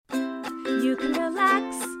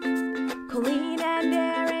relax. Colleen and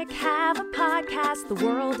Eric have a podcast. The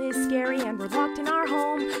world is scary and we're locked in our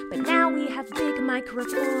home, but now we have big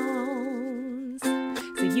microphones,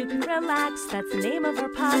 so you can relax. That's the name of our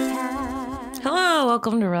podcast. Hello,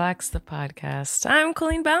 welcome to Relax the Podcast. I'm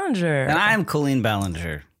Colleen Ballinger. And I'm Colleen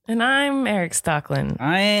Ballinger. And I'm Eric Stocklin.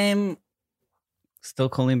 I'm still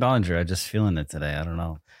Colleen Ballinger. I'm just feeling it today. I don't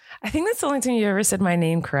know. I think that's the only time you ever said my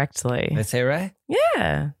name correctly. Did I say it right?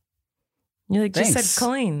 Yeah. You just Thanks. said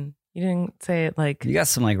Colleen. You didn't say it like... You got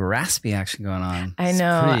some raspy action going on. I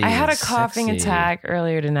know. I had a coughing attack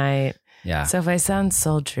earlier tonight. Yeah. So if I sound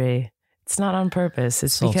sultry, it's not on purpose.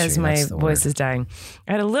 It's Sultry, because my that's the voice word. is dying.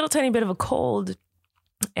 I had a little tiny bit of a cold,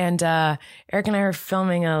 and Eric and I are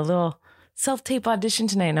filming a little self-tape audition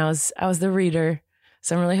tonight, and I was the reader,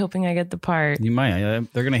 so I'm really hoping I get the part. You might.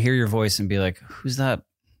 They're going to hear your voice and be like, who's that?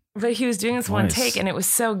 But he was doing this one Voice. take, and it was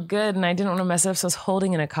so good, and I didn't want to mess it up, so I was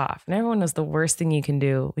holding in a cough. And everyone knows the worst thing you can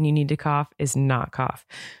do when you need to cough is not cough.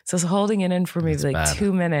 So I was holding it in for maybe That's bad.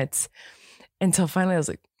 2 minutes until finally I was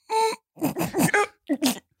like,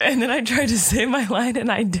 and then I tried to say my line,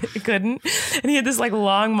 and I couldn't. And he had this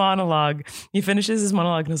long monologue. He finishes his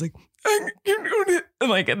monologue, and I was like,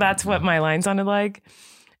 and that's what my line sounded like.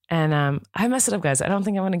 And I messed it up, guys. I don't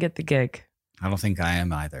think I'm going to get the gig. I don't think I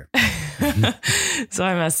am either. So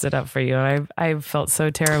I messed it up for you. I felt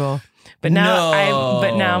so terrible. But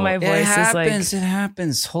now my voice is like... It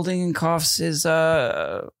happens. Holding in coughs is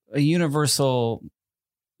a universal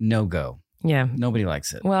no-go. Yeah. Nobody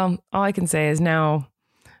likes it. Well, all I can say is now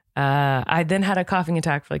I then had a coughing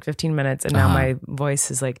attack for 15 minutes, and now my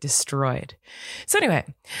voice is destroyed. So anyway,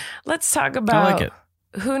 let's talk about I like it.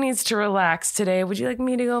 who needs to relax today. Would you like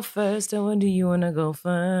me to go first, or do you want to go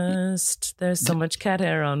first? There's so much cat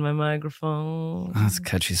hair on my microphone. Oh, that's a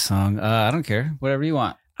catchy song. I don't care. Whatever you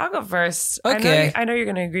want. I'll go first. Okay. I know you're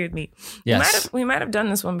going to agree with me. Yes. We might have done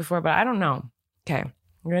this one before, but I don't know. Okay.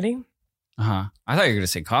 Ready? Uh-huh. I thought you were going to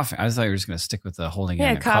say coughing. I thought you were just going to stick with the holding in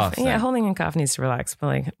Yeah, and cough. Yeah, thing. holding in cough needs to relax.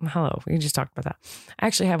 But hello, we just talked about that. I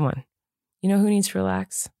actually have one. You know who needs to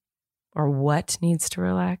relax? Or what needs to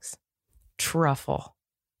relax? Truffle.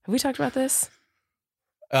 Have we talked about this?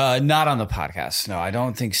 Not on the podcast. No, I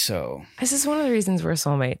don't think so. This is one of the reasons we're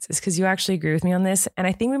soulmates, is because you actually agree with me on this. And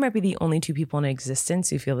I think we might be the only two people in existence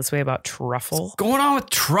who feel this way about truffle. What's going on with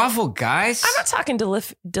truffle, guys? I'm not talking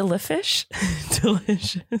delifish.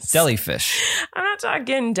 Delicious. Jellyfish. I'm not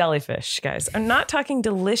talking delifish, guys. I'm not talking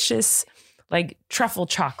delicious, truffle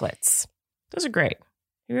chocolates. Those are great.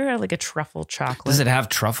 Have you ever had a truffle chocolate? Does it have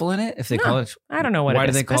truffle in it? If they No, call it, I don't know what why it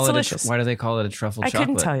do is. they call It's it? delicious. Why do they call it a truffle chocolate? I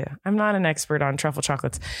couldn't tell you. I'm not an expert on truffle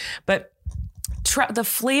chocolates, but the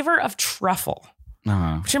flavor of truffle,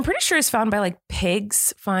 which I'm pretty sure is found by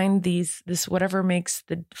pigs, find this whatever makes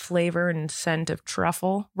the flavor and scent of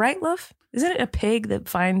truffle, right, love? Isn't it a pig that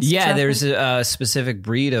finds? Yeah, truffle? there's a specific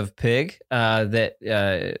breed of pig that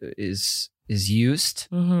is used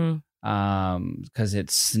because it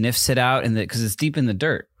sniffs it out and because it's deep in the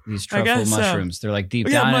dirt. These truffle mushrooms, they're deep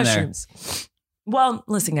down mushrooms. in there. Well,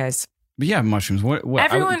 listen, guys. But yeah, mushrooms. What?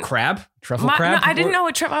 Everyone- crab? Truffle crab? No, I didn't know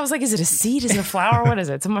what truffle. I was like, is it a seed? Is it a flower? What is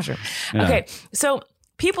it? It's a mushroom. Yeah. Okay, so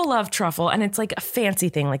people love truffle, and it's a fancy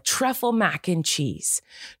thing, like truffle mac and cheese,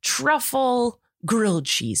 truffle grilled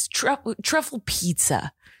cheese, truffle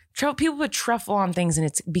pizza. People put truffle on things, and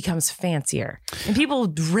it becomes fancier, and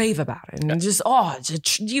people rave about it, and just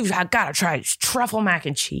you've got to try truffle mac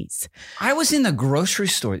and cheese. I was in the grocery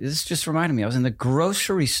store. This just reminded me. I was in the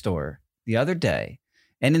grocery store the other day,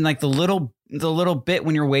 and in the little bit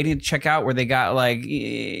when you're waiting to check out, where they got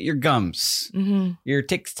your gums, your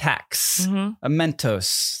Tic Tacs, a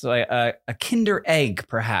Mentos, a Kinder Egg,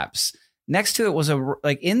 perhaps. Next to it was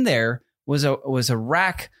in there was a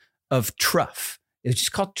rack of truff. It was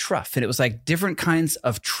just called truff, and it was different kinds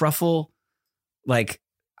of truffle,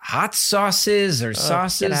 hot sauces or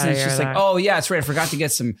sauces. And it's just oh yeah, that's right. I forgot to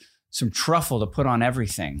get some truffle to put on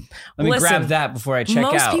everything. Let me grab that before I check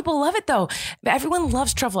out. Most people love it though. Everyone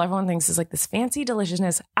loves truffle. Everyone thinks it's this fancy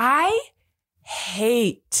deliciousness. I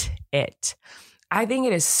hate it. I think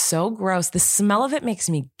it is so gross. The smell of it makes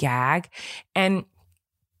me gag, and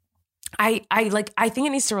I think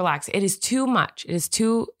it needs to relax. It is too much.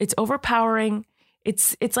 It's overpowering.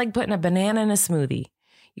 It's like putting a banana in a smoothie.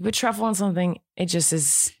 You put truffle on something, it just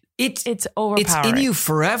is. It's overpowering. It's in you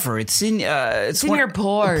forever. It's in your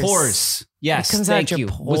pores. Pores. Yes, it comes thank out you.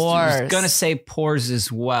 your pores. Was gonna say pores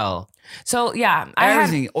as well. So yeah,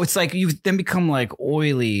 it's you then become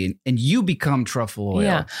oily, and you become truffle oil.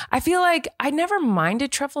 Yeah, I feel like I never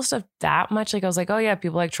minded truffle stuff that much. I was like, oh yeah,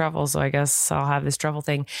 people like truffle, so I guess I'll have this truffle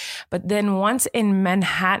thing. But then once in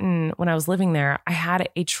Manhattan, when I was living there, I had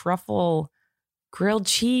a truffle grilled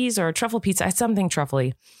cheese or truffle pizza. I had something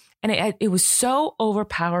truffly. And it was so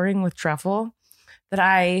overpowering with truffle that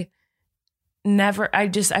I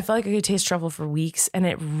felt like I could taste truffle for weeks, and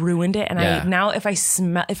it ruined it. And if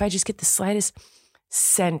I just get the slightest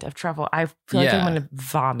scent of truffle, I feel like I'm going to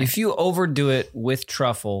vomit. If you overdo it with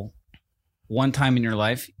truffle one time in your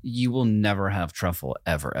life, you will never have truffle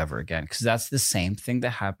ever again. Because that's the same thing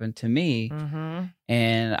that happened to me. Mm-hmm.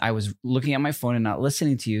 And I was looking at my phone and not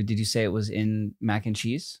listening to you. Did you say it was in mac and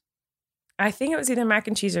cheese? I think it was either mac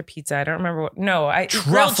and cheese or pizza. I don't remember what. No,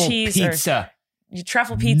 truffle grilled cheese pizza.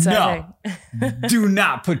 Truffle pizza. No, do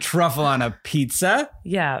not put truffle on a pizza.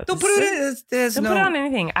 Yeah, don't put it. Don't put it on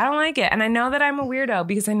anything. I don't like it, and I know that I'm a weirdo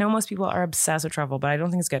because I know most people are obsessed with truffle, but I don't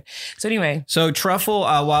think it's good. So anyway, truffle.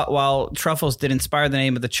 While truffles did inspire the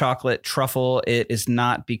name of the chocolate truffle, it is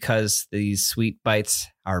not because these sweet bites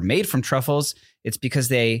are made from truffles. It's because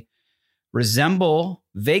they resemble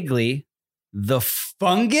vaguely the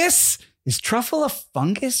fungus. Is truffle a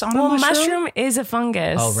fungus on a mushroom? Mushroom is a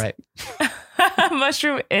fungus. Oh, right.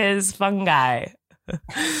 Mushroom is fungi.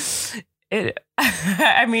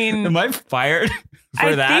 I mean, am I fired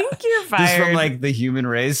for that? I think you're fired. Just from like the human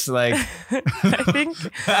race. Like, I think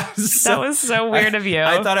that was so weird of you.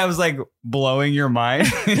 I thought I was like blowing your mind.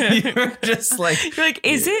 You were just like, you're like,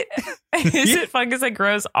 is it fungus that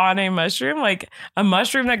grows on a mushroom? Like a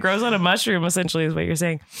mushroom that grows on a mushroom, essentially, is what you're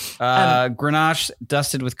saying. Grenache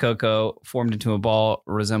dusted with cocoa, formed into a ball,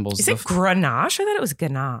 resembles. Is it Grenache? I thought it was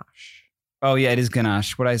ganache. Oh yeah, it is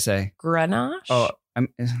ganache. What'd I say? Grenache? Oh,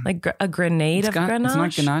 like a grenade of Grenache? It's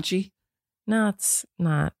not ganache? No, it's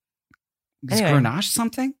not. Is Grenache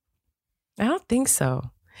something? I don't think so.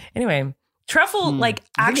 Anyway, truffle, like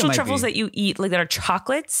actual truffles that you eat, like that are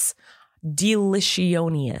chocolates,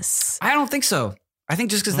 delicious. I don't think so. I think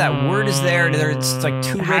just because that word is there, it's like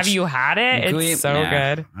too rich. Have you had it? It's so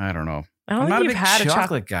good. I don't know. I'm not a big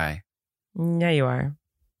chocolate guy. Yeah, you are.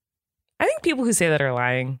 I think people who say that are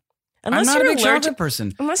lying. Unless I'm not a big chocolate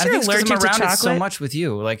person. Unless you're allergic to chocolate. It so much with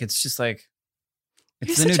you. Like, it's just like,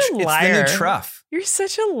 it's the new truff. You're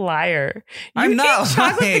such a liar. I'm not eat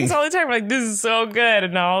chocolate things all the time. Like, this is so good.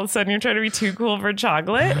 And now all of a sudden you're trying to be too cool for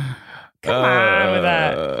chocolate. Come on with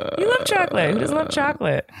that. You love chocolate. Who doesn't love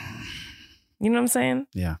chocolate? You know what I'm saying?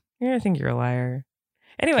 Yeah. I think you're a liar.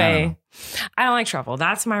 Anyway, I don't like truffle.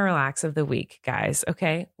 That's my relax of the week, guys.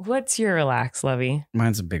 Okay. What's your relax, Lovey?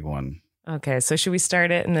 Mine's a big one. Okay, so should we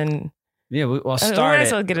start it and then? Yeah, we'll start it. Might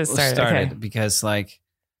as well get it started. We'll start it because, like,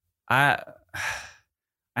 I'm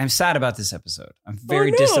sad about this episode. I'm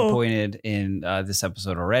very disappointed in this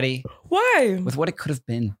episode already. Why? With what it could have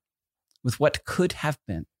been. With what could have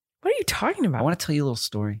been. What are you talking about? I want to tell you a little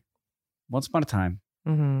story. Once upon a time,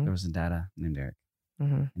 there was a dada named Eric,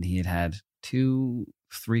 and he had 2-3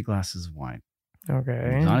 glasses of wine. Okay.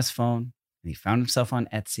 He was on his phone, and he found himself on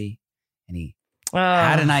Etsy, and he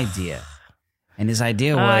had an idea. And his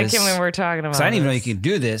idea was... I can't remember we're talking about. I didn't even know you could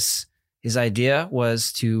do this. His idea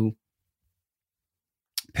was to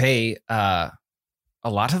pay a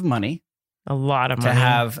lot of money. A lot of money. To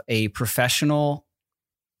have a professional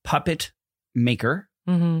puppet maker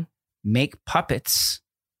make puppets,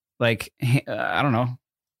 like, I don't know,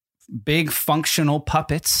 big functional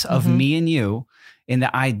puppets of me and you. And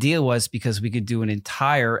the idea was because we could do an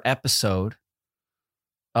entire episode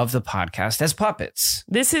of the podcast as puppets.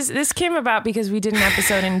 This came about because we did an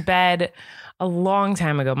episode in bed a long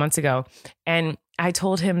time ago, months ago. And I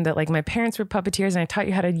told him that, like, my parents were puppeteers and I taught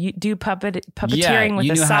you how to do puppeteering with a sock on.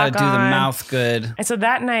 You knew how to do the mouth good. And so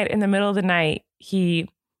that night, in the middle of the night, he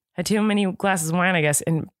had too many glasses of wine, I guess,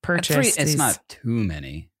 and purchased It's not too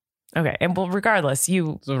many. Okay. And well, regardless,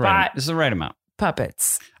 you bought... This is the right amount.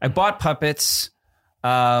 Puppets. I bought puppets.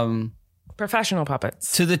 Professional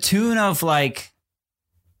puppets. To the tune of, like...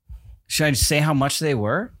 Should I say how much they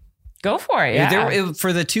were? Go for it, yeah.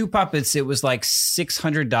 For the 2 puppets, it was like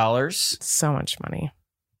 $600. So much money.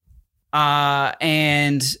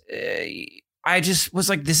 And I just was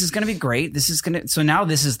like, this is going to be great. So now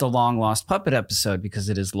this is the long lost puppet episode because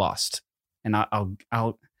it is lost. And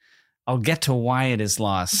I'll get to why it is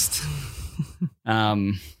lost.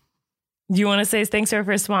 Do you want to say thanks to our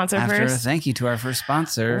first sponsor first? Thank you to our first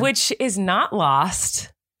sponsor. Which is not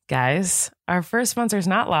lost, guys. Our first sponsor is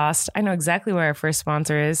not lost. I know exactly where our first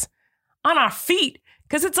sponsor is. On our feet,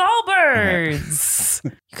 because it's Allbirds.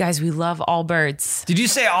 You guys, we love Allbirds. Did you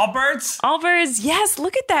say Allbirds? Allbirds, yes.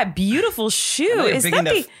 Look at that beautiful shoe. Is that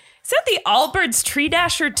the Allbirds Tree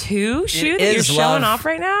Dasher 2 shoe that you're showing off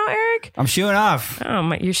right now, Eric? I'm showing off. Oh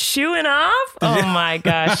my, you're shooing off? Oh my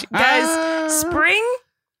gosh. Guys, spring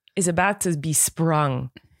is about to be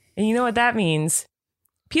sprung. And you know what that means?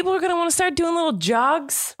 People are going to want to start doing little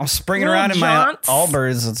jogs. I'm springing Little around jaunts. in my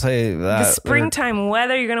Allbirds. I'll tell you that. The springtime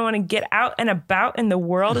weather, you're going to want to get out and about in the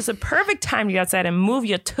world. It's a perfect time to get outside and move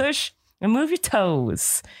your tush and move your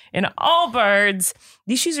toes. In Allbirds,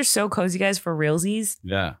 these shoes are so cozy, guys, for realsies.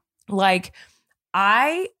 Yeah. Like,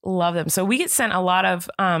 I love them. So we get sent a lot of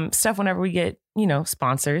stuff whenever we get,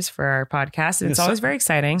 sponsors for our podcast. And it's always very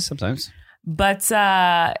exciting. Sometimes. But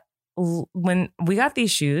when we got these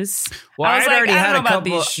shoes, well, I was like, already I had don't know a about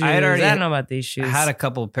couple. these shoes. I don't know about these shoes. had a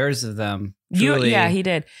couple of pairs of them. Yeah, he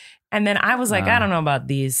did. And then I was like, I don't know about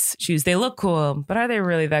these shoes. They look cool, but are they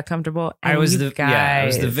really that comfortable? And I was I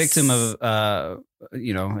was the victim of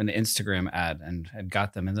an Instagram ad and had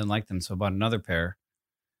got them and then liked them, so I bought another pair.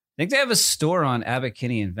 I think they have a store on Abbot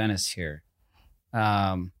Kinney in Venice here.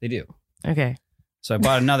 They do. Okay. So I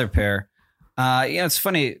bought another pair. It's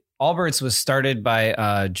funny. Allbirds was started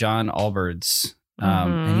by John Allbirds,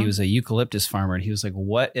 and he was a eucalyptus farmer. And he was like,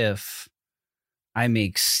 "What if I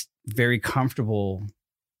make very comfortable,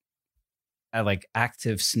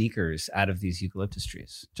 active sneakers out of these eucalyptus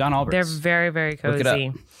trees?" John Allbirds. They're very, very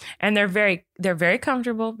cozy, and they're very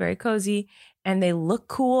comfortable, very cozy, and they look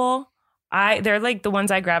cool. They're like the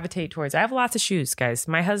ones I gravitate towards. I have lots of shoes, guys.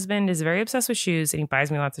 My husband is very obsessed with shoes, and he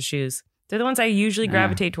buys me lots of shoes. They're the ones I usually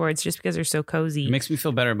gravitate towards just because they're so cozy. It makes me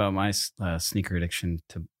feel better about my sneaker addiction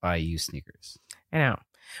to buy you sneakers. I know.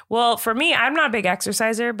 Well, for me, I'm not a big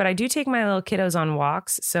exerciser, but I do take my little kiddos on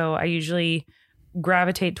walks. So I usually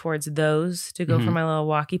gravitate towards those to go for my little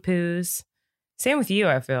walkie poos. Same with you,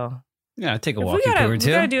 I feel. Yeah, I take a If walkie poo or two.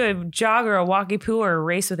 We got to do a jog or a walkie poo or a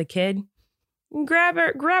race with a kid. Grab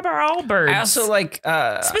our Allbirds. I also like...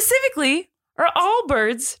 specifically, our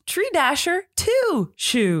Allbirds Tree Dasher 2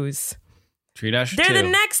 shoes. Tree Dasher 2. They're the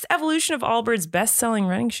next evolution of Allbirds' best-selling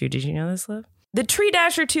running shoe. Did you know this, Liv? The Tree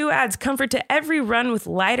Dasher 2 adds comfort to every run with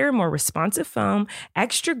lighter, more responsive foam,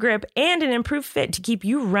 extra grip, and an improved fit to keep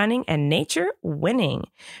you running and nature winning.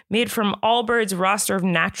 Made from Allbirds' roster of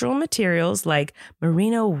natural materials like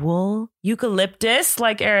merino wool, eucalyptus,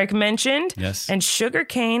 like Eric mentioned, yes, and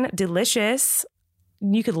sugarcane, delicious.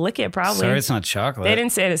 You could lick it probably. Sorry, it's not chocolate. They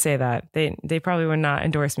didn't say to say that. They probably would not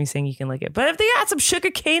endorse me saying you can lick it. But if they got some sugar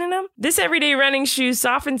cane in them, this everyday running shoe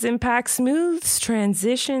softens impact, smooths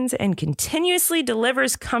transitions, and continuously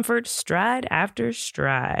delivers comfort stride after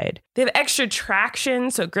stride. They have extra traction,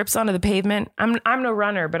 so it grips onto the pavement. I'm no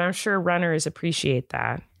runner, but I'm sure runners appreciate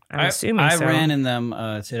that. I'm assuming so. I ran in them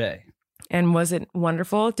today. And was it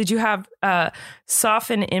wonderful? Did you have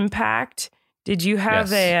soften impact? Did you have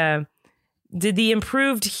Did the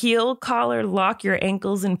improved heel collar lock your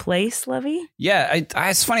ankles in place, Levy? Yeah,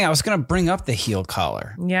 it's funny. I was going to bring up the heel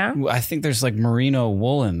collar. Yeah? I think there's like merino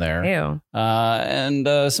wool in there. Ew. And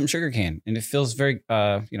some sugarcane. And it feels very,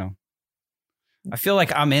 I feel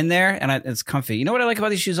like I'm in there and it's comfy. You know what I like about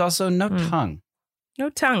these shoes also? No tongue. No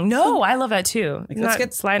tongue. No, I love that too. Like, let's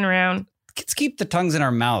get sliding around. Let's keep the tongues in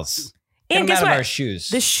our mouths. And Get guess them out what? of our shoes.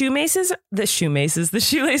 The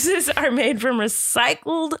shoelaces are made from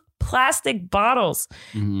recycled plastic bottles.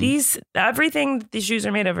 Everything that these shoes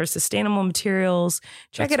are made of are sustainable materials.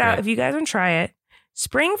 Check it out. If you guys want to try it,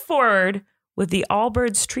 spring forward with the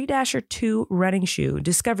Allbirds Tree Dasher 2 running shoe.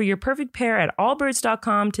 Discover your perfect pair at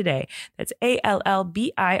allbirds.com today. That's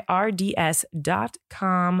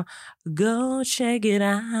ALLBIRDS.com. Go check it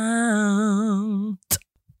out.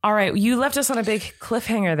 All right, you left us on a big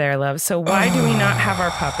cliffhanger there, love. So why do we not have our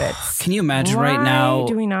puppets? Can you imagine right now? Why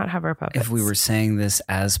do we not have our puppets? If we were saying this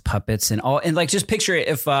as puppets and all, and like just picture it.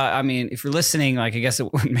 If if you're listening, like I guess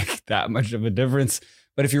it wouldn't make that much of a difference.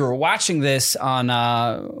 But if you were watching this on,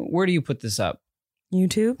 where do you put this up?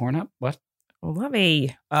 YouTube? Pornhub? What?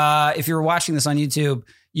 Lovey. If you were watching this on YouTube,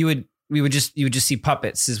 you would just see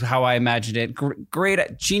puppets. Is how I imagined it.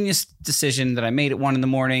 Great, genius decision that I made at 1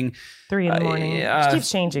 a.m. 3 a.m. It keeps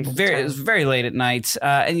changing. It was very late at night,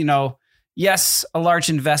 and yes, a large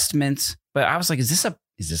investment. But I was like, is this a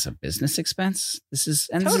business expense? This is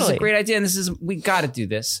a great idea, and we got to do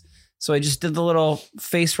this. So I just did the little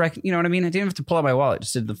face you know what I mean? I didn't have to pull out my wallet.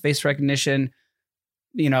 Just did the face recognition,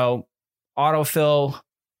 autofill,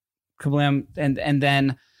 kablam, and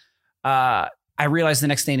then I realized the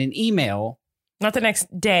next day in an email. Not the next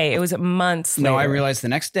day. It was months later. No, I realized the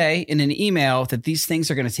next day in an email that these things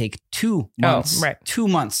are going to take 2 months. Oh, right. 2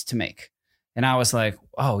 months to make. And I was like,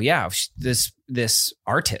 oh, yeah, this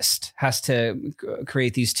artist has to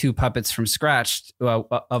create these 2 puppets from scratch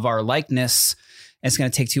of our likeness. And it's going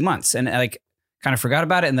to take 2 months. And I kind of forgot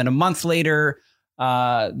about it. And then a month later,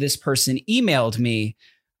 this person emailed me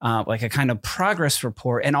a kind of progress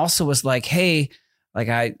report and also was like, hey,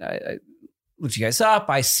 I looked you guys up.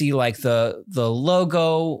 I see like the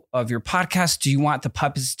logo of your podcast. Do you want the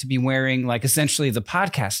puppets to be wearing like essentially the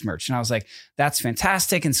podcast merch? And I was like, that's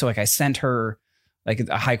fantastic. And so like I sent her like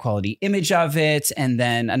a high quality image of it. And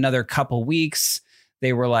then another couple weeks,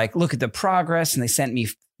 they were like, look at the progress. And they sent me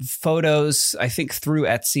photos. I think through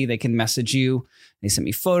Etsy, they can message you. They sent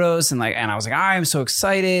me photos and I was like, I'm so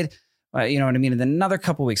excited. You know what I mean? And then another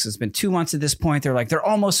couple of weeks, it's been 2 months at this point. They're like, they're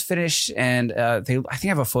almost finished. And I think I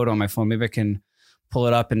have a photo on my phone. Maybe I can pull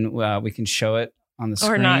it up and we can show it on the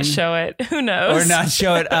screen. Or not show it. Who knows? Or not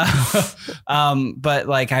show it. But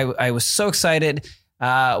like, I was so excited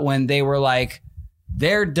when they were like,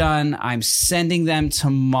 they're done. I'm sending them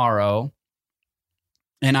tomorrow.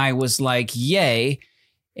 And I was like, yay.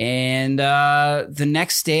 And the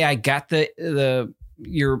next day I got it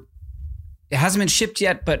hasn't been shipped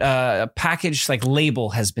yet, but a package like label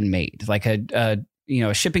has been made, like a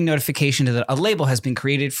shipping notification to a label has been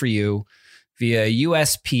created for you via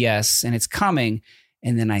USPS, and it's coming.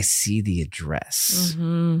 And then I see the address,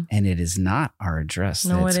 and it is not our address.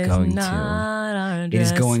 No, It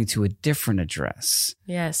is going to a different address.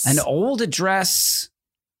 Yes, an old address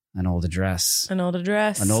of an old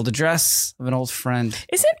friend.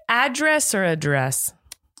 Is it address or address?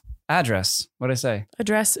 Address. What'd I say?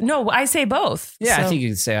 Address. No, I say both. Yeah, so. I think you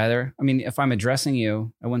could say either. I mean, if I'm addressing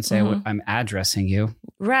you, I wouldn't say I'm addressing you.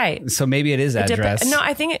 Right. So maybe it is address. It's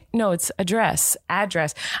address.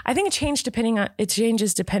 Address. I think it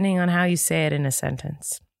changes depending on how you say it in a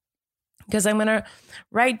sentence. Because I'm going to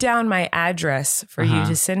write down my address for you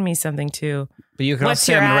to send me something to. But you could also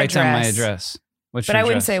say I'm going to write down my address. But I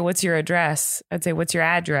wouldn't say, what's your address? I'd say, what's your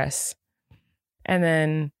address? And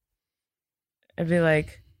then I'd be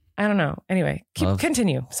like, I don't know. Anyway,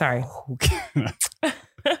 continue. Sorry.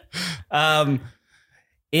 I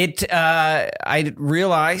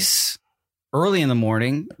realize early in the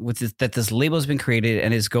morning that this label has been created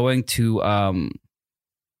and is going to an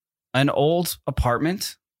old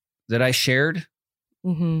apartment that I shared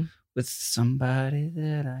with somebody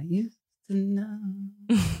that I used to know.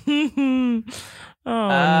 No.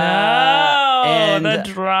 And the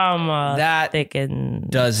drama that thickens.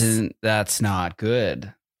 That's not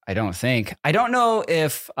good. I don't think. I don't know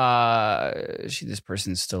if this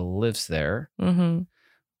person still lives there,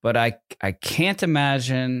 but I can't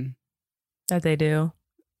imagine that they do.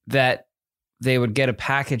 That they would get a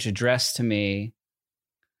package addressed to me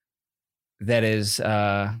that is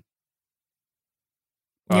a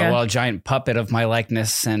giant puppet of my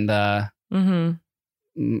likeness and my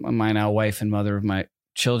now wife and mother of my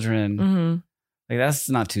children. Like that's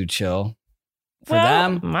not too chill for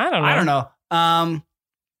them. I don't know.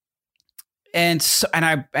 And so,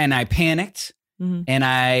 and I panicked and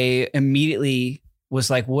I immediately was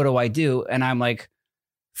like, what do I do? And I'm like,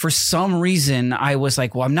 for some reason I was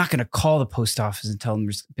like, well, I'm not going to call the post office and tell them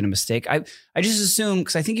there's been a mistake. I just assume,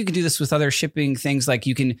 because I think you can do this with other shipping things. Like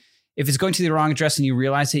you can, if it's going to the wrong address and you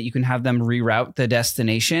realize it, you can have them reroute the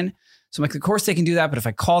destination. So I'm like, of course they can do that. But if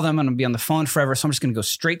I call them, I'm going to be on the phone forever. So I'm just going to go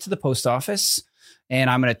straight to the post office and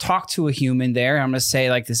I'm going to talk to a human there. I'm going to say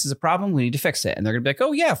like, this is a problem. We need to fix it. And they're going to be like,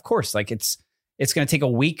 oh yeah, of course. Like it's going to take a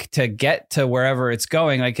week to get to wherever it's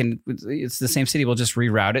going. Like, and it's the same city. We'll just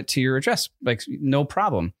reroute it to your address. Like no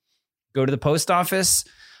problem. Go to the post office.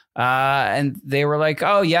 And they were like,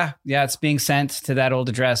 oh yeah, it's being sent to that old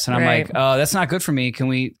address. And I'm like, oh, that's not good for me. Can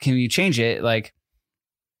you change it? Like,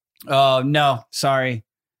 oh no, sorry.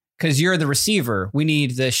 Cause you're the receiver. We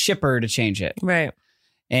need the shipper to change it. Right.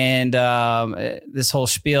 And this whole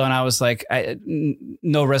spiel, and I was like,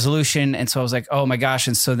 no resolution. And so I was like, oh my gosh.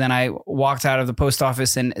 And so then I walked out of the post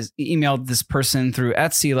office and emailed this person through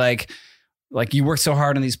Etsy, like you worked so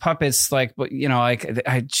hard on these puppets, like, but you know, like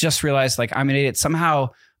I just realized like I'm an idiot.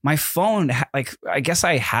 Somehow my phone, like I guess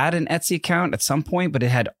I had an Etsy account at some point, but it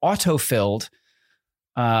had autofilled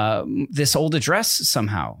this old address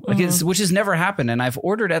somehow, like which has never happened. And I've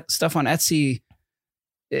ordered stuff on Etsy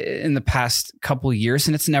in the past couple of years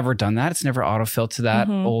and it's never done that. It's never autofilled to that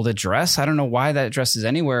old address. I don't know why that address is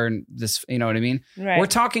anywhere in this, you know what I mean? Right. We're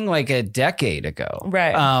talking like a decade ago.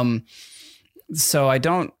 Right. So I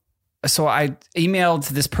emailed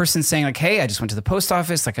this person saying like, hey, I just went to the post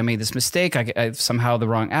office. Like I made this mistake. I somehow the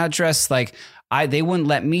wrong address. Like they wouldn't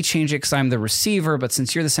let me change it because I'm the receiver. But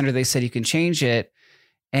since you're the sender, they said you can change it.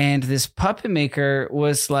 And this puppet maker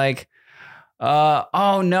was like,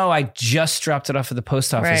 oh no, I just dropped it off at the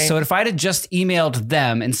post office. Right. So if I'd have just emailed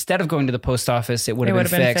them instead of going to the post office, it would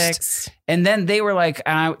have been fixed. And then they were like,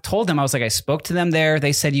 and I told them, I was like, I spoke to them there.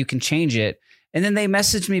 They said you can change it. And then they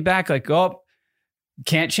messaged me back like, oh,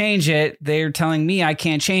 can't change it. They're telling me I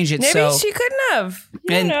can't change it. Maybe so she couldn't have?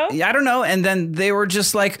 You And know. I don't know. And then they were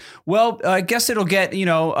just like, well, I guess it'll get,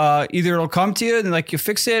 either it'll come to you and like you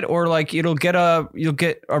fix it, or like you'll get a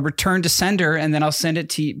return to sender, and then I'll send it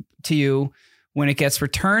to you when it gets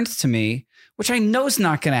returned to me, which I know is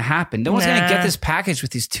not going to happen. No one's going to get this package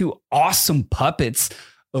with these two awesome puppets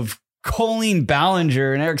of Colleen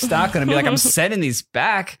Ballinger and Eric Stockland and be like, I'm sending these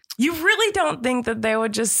back. You really don't think that they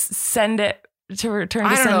would just send it to return to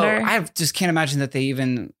I don't sender? know. I just can't imagine that they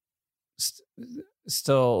even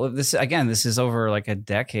still this is over like a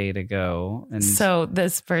decade ago. And so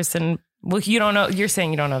this person, well, you don't know. You're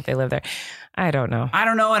saying you don't know if they live there. I don't know. I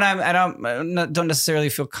don't know. And I don't necessarily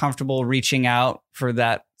feel comfortable reaching out for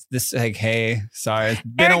that. This like, hey, sorry, it's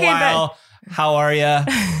been Eric, a while. How are you? Yeah,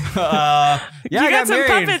 I got some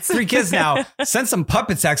married. puppets. 3 kids now. Sent some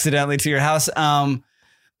puppets accidentally to your house.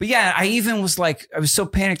 But yeah, I even was like, I was so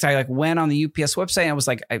panicked. I like went on the UPS website and I was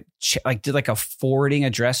like, I did like a forwarding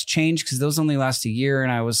address change because those only last a year.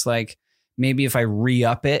 And I was like, maybe if I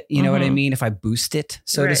re-up it, you know what I mean? If I boost it,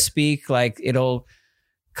 so to speak, like it'll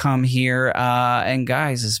come here. And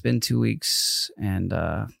guys, it's been 2 weeks and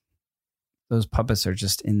those puppets are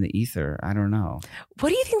just in the ether. I don't know. What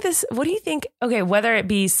do you think? Okay, whether it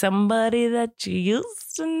be somebody that you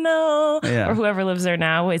used to know or whoever lives there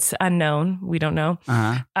now, it's unknown. We don't know.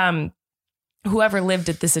 Whoever lived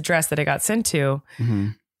at this address that it got sent to,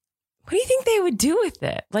 what do you think they would do with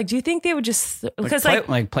it? Like, do you think they would just because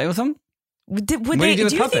play with them? Do you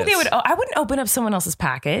think they would? I wouldn't open up someone else's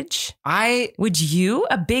package. Would you?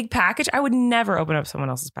 A big package? I would never open up someone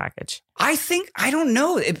else's package. I don't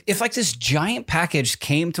know. If like this giant package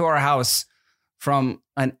came to our house from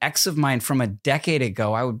an ex of mine from a decade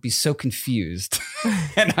ago, I would be so confused.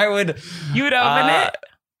 And you would open it?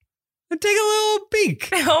 I'd take a little peek.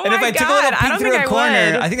 Oh and if I took a little peek through a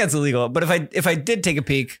corner, I think that's illegal. But if I did take a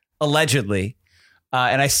peek, allegedly,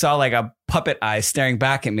 and I saw like a puppet eye staring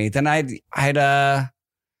back at me, then I think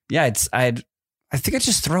I'd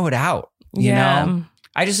just throw it out. You know,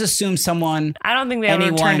 I just assume someone. I don't think they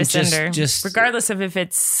would return to sender, just regardless of if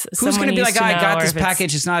it's who's going to be like, I got this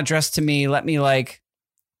package. It's not addressed to me. Let me like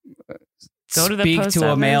go to the speak post to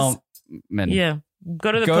office. a mailman. Yeah,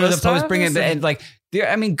 go to the post. Bring it, and like,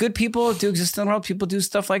 good people do exist in the world. People do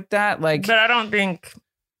stuff like that. Like, but I don't think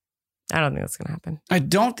that's going to happen. I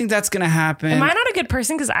don't think that's going to happen. Am I not a good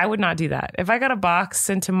person? Because I would not do that. If I got a box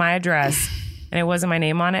sent to my address and it wasn't my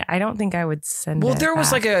name on it, I don't think I would send it. Well, there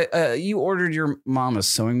was like you ordered your mom a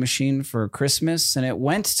sewing machine for Christmas and it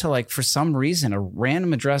went to like, for some reason, a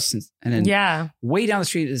random address. And then way down the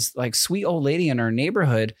street is like sweet old lady in our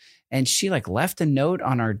neighborhood. And she like left a note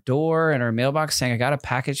on our door and our mailbox saying, I got a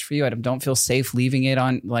package for you. I don't feel safe leaving it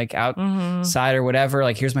on like outside or whatever.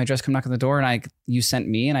 Like, here's my address, come knock on the door. And you sent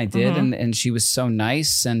me and I did. And she was so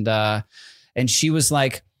nice. And she was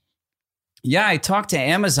like, yeah, I talked to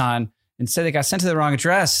Amazon and said they got sent to the wrong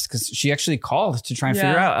address because she actually called to try and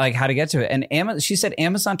figure out like how to get to it. And she said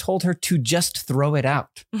Amazon told her to just throw it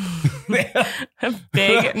out. A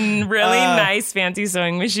big, really nice, fancy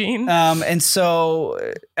sewing machine. And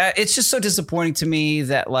so it's just so disappointing to me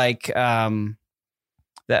that like the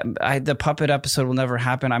puppet episode will never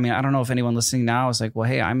happen. I mean, I don't know if anyone listening now is like, well,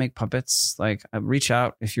 hey, I make puppets. Like, reach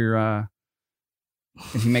out if you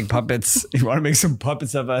make puppets. If you want to make some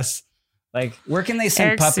puppets of us. Like, where can they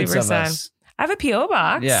send Eric's puppets of us? I have a P.O.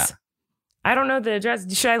 box. Yeah. I don't know the address.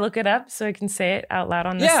 Should I look it up so I can say it out loud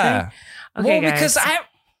on this thing? Okay, well, guys. because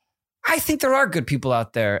I think there are good people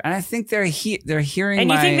out there, and I think they're hearing. And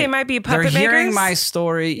you think they might be puppet makers? They're hearing my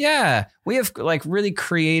story. Yeah, we have like really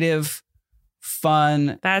creative,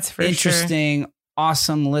 fun, interesting,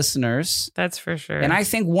 awesome listeners. That's for sure. And I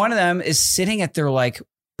think one of them is sitting at their like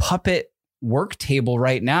puppet work table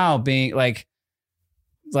right now, being like.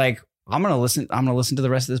 I'm gonna listen to the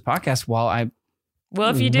rest of this podcast while I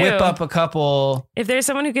if you do whip up a couple. If there's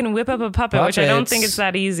someone who can whip up a puppet, which I don't think it's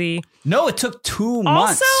that easy. No, it took 2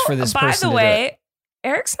 months for this person. By the way,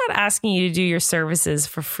 Eric's not asking you to do your services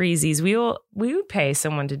for freezies. We would pay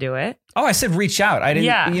someone to do it. Oh, I said reach out. I didn't.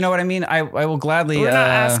 Yeah. You know what I mean? I will gladly. We're not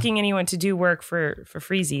asking anyone to do work for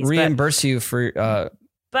freezies. Reimburse you for your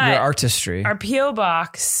artistry. Our P.O.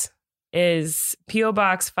 box is P.O.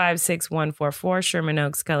 Box 56144, Sherman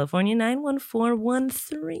Oaks, California,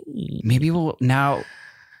 91413. Maybe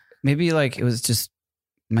like it was just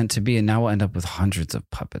meant to be, and now we'll end up with hundreds of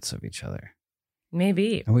puppets of each other.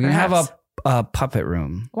 Maybe. And we can have a puppet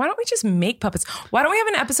room. Why don't we just make puppets? Why don't we have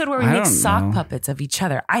an episode where we make sock puppets of each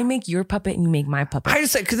other? I make your puppet and you make my puppet. I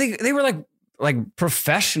just said, because they were like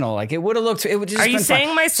professional. Like it would have looked. It would just. Are you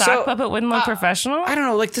saying my sock puppet wouldn't look professional? I don't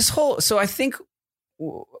know. Like this whole. So I think.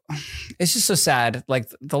 It's just so sad.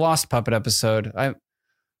 Like the Lost Puppet episode. I'm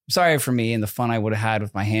sorry for me and the fun I would have had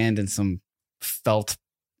with my hand and some felt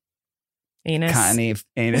Anus. cottony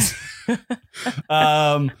anus.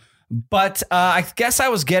 But I guess I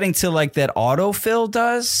was getting to like that autofill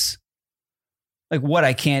does. Like what?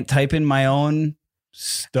 I can't type in my own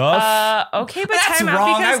stuff. Okay, but that's time out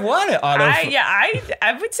wrong. because I want it autofill.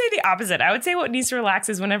 I would say the opposite. I would say what needs to relax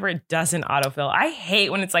is whenever it doesn't autofill. I hate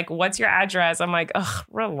when it's like, "What's your address?" I'm like, "Ugh,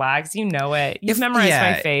 relax. You know it. You've memorized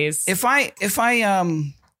my face." If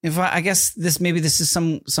I guess this is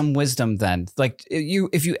some wisdom then. Like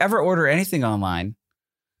if you ever order anything online,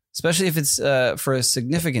 especially if it's for a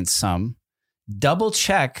significant sum, double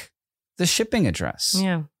check the shipping address.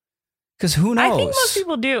 Yeah, because who knows? I think most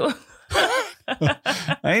people do.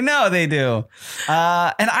 I know they do.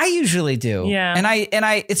 And I usually do. Yeah. And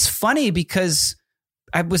I it's funny because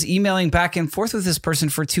I was emailing back and forth with this person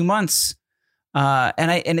for 2 months.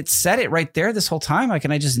 And it said it right there this whole time. Like,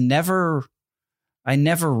 and I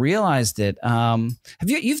never realized it.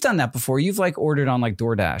 You've done that before? You've like ordered on like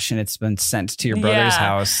DoorDash and it's been sent to your brother's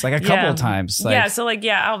house like a couple of times. Like, so like,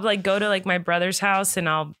 I'll like go to like my brother's house and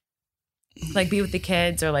I'll like be with the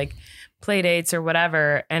kids or like play dates or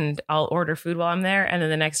whatever, and I'll order food while I'm there. And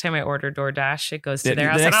then the next time I order DoorDash, it goes to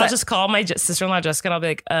their house. And I'll just call my sister-in-law Jessica and I'll be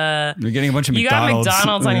like, you're getting a bunch of McDonald's. You got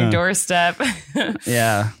McDonald's on your doorstep.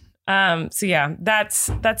 Yeah. So yeah, that's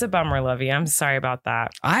a bummer, Lovey. I'm sorry about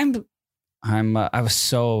that. I was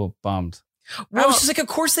so bummed. Well, I was just like, of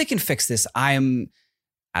course they can fix this. I'm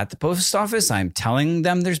at the post office. I'm telling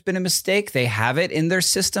them there's been a mistake. They have it in their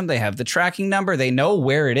system. They have the tracking number. They know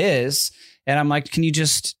where it is. And I'm like, can you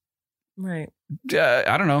just, right?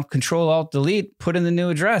 I don't know, Control Alt Delete, put in the new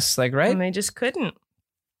address, like, right? And they just couldn't.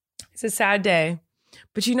 It's a sad day.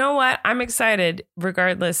 But you know what? I'm excited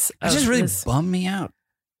regardless of it just really bummed me out.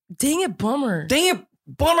 Dang it, bummer. Dang it,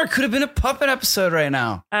 bummer. Could have been a puppet episode right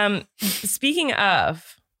now. Speaking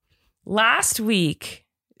of last week,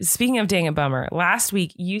 speaking of dang it, bummer, last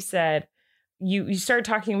week you said you started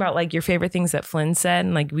talking about like your favorite things that Flynn said.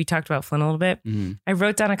 And like we talked about Flynn a little bit. Mm-hmm. I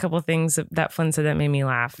wrote down a couple of things that Flynn said that made me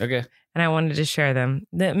laugh. Okay. And I wanted to share them.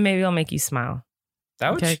 That maybe I'll make you smile.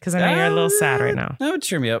 That would, because I know you're a little sad right now. That would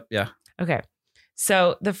cheer me up. Yeah. Okay.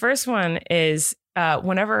 So the first one is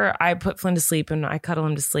whenever I put Flynn to sleep and I cuddle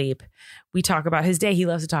him to sleep, we talk about his day. He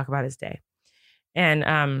loves to talk about his day.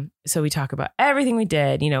 And so we talk about everything we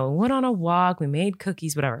did, went on a walk, we made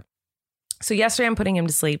cookies, whatever. So yesterday I'm putting him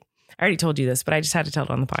to sleep. I already told you this, but I just had to tell it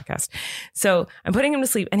on the podcast. So I'm putting him to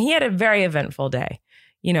sleep and he had a very eventful day.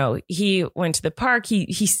 He went to the park. He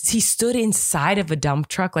stood inside of a dump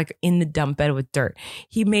truck, like in the dump bed with dirt.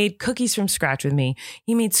 He made cookies from scratch with me.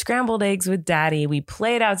 He made scrambled eggs with Daddy. We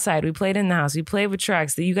played outside. We played in the house. We played with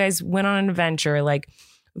trucks. That you guys went on an adventure. Like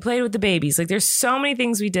we played with the babies. Like there's so many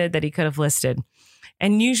things we did that he could have listed.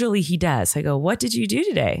 And usually he does. I go, what did you do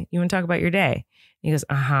today? You want to talk about your day? And he goes,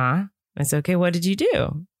 uh-huh. I said, okay, what did you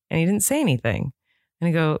do? And he didn't say anything. And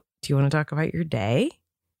I go, do you want to talk about your day?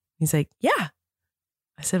 He's like, yeah.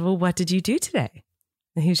 I said, well, what did you do today?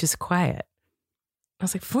 And he was just quiet. I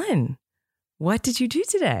was like, Flynn, what did you do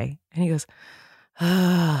today? And he goes,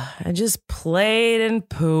 I just played and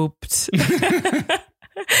pooped. And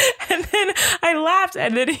then I laughed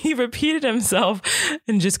and then he repeated himself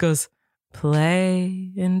and just goes,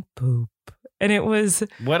 play and poop. And it was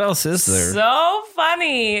what else is there? So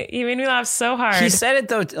funny. He made me laugh so hard. He said it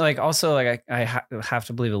though, like also like I have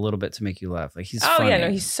to believe a little bit to make you laugh. Like he's funny. Yeah,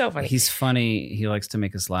 no, he's so funny. He's funny. He likes to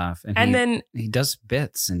make us laugh, and then he does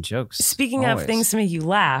bits and jokes. Speaking of things to make you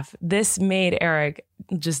laugh, this made Eric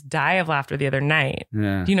just die of laughter the other night.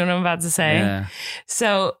 Yeah. Do you know what I'm about to say? Yeah.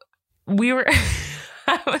 So we were.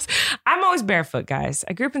 I'm always barefoot, guys.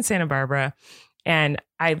 I grew up in Santa Barbara. And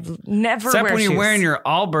I never except wear when shoes. You're wearing your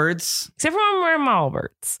Allbirds. Except for when I'm wearing my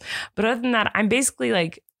Allbirds. But other than that, I'm basically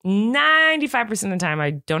like 95% of the time I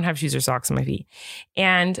don't have shoes or socks on my feet.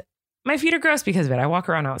 And my feet are gross because of it. I walk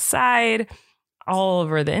around outside, all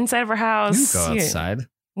over the inside of our house. You go outside.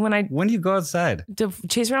 When do you go outside? To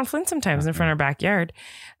chase around Flynn sometimes in front of our backyard.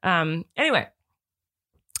 Anyway,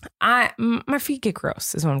 my feet get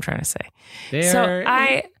gross is what I'm trying to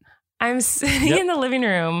say. I'm sitting in the living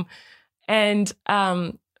room. And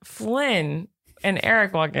Flynn and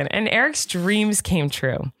Eric walk in, and Eric's dreams came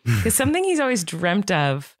true because something he's always dreamt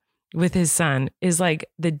of with his son is like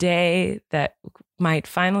the day that might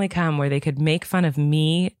finally come where they could make fun of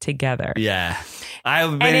me together. Yeah.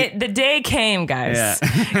 The day came, guys,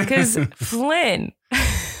 because Flynn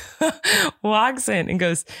walks in and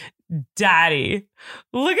goes, Daddy,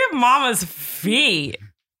 look at Mama's feet.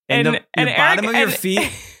 the bottom of your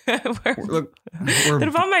feet. The bottom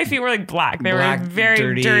of my feet were like black. They were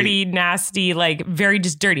very dirty, nasty, like very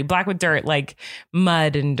just dirty, black with dirt, like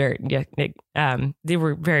mud and dirt. Yeah, they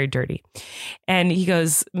were very dirty. And he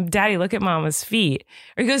goes, Daddy, look at Mama's feet.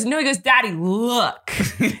 Or he goes, Daddy, look.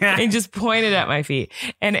 And he just pointed at my feet.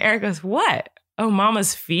 And Eric goes, what? Oh,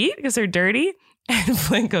 Mama's feet? Because they're dirty? And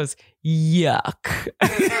Flint goes, yuck.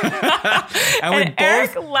 and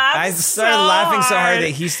Eric laughed. I started laughing so hard that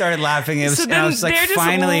he started laughing. And I was like,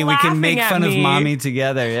 finally, we can make fun of Mommy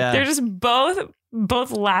together. Yeah. They're just both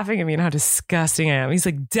laughing at me and how disgusting I am. He's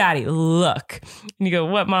like, Daddy, look. And you go,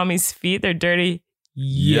 what, Mommy's feet? They're dirty.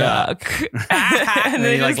 Yuck. And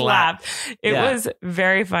they just laughed. It was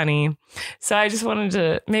very funny. So I just wanted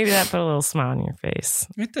to, maybe that put a little smile on your face.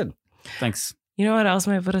 It did. Thanks. You know what else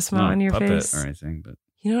might put a smile on your face? Or anything, but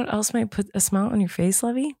you know what else might put a smile on your face,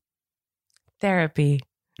 Levy? Therapy.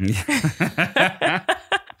 Is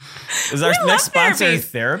our next sponsor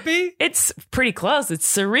therapy? It's pretty close. It's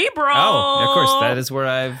Cerebral. Oh, of course. That is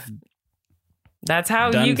where That's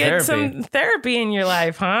how you get some therapy in your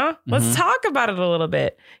life, huh? Mm-hmm. Let's talk about it a little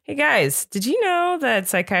bit. Hey, guys, did you know that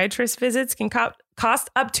psychiatrist visits can cost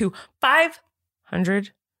up to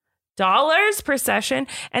 $500 per session?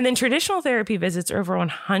 And then traditional therapy visits are over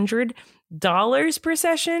 $100 per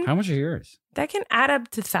session. How much are yours? That can add up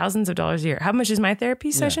to thousands of dollars a year. How much is my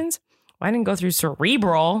therapy sessions? Well, I didn't go through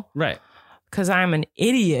Cerebral. Right. Because I'm an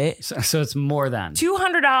idiot. So it's more than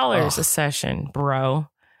 $200 a session, bro.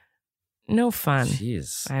 No fun.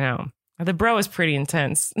 Jeez. I know. The bro is pretty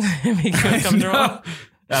intense. Make you uncomfortable.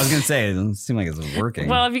 I was going to say, it doesn't seem like it's working.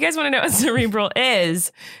 Well, if you guys want to know what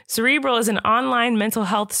Cerebral is an online mental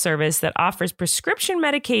health service that offers prescription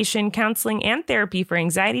medication, counseling, and therapy for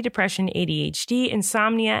anxiety, depression, ADHD,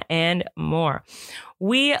 insomnia, and more.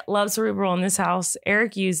 We love Cerebral in this house.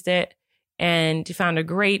 Eric used it and he found a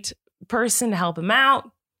great person to help him out.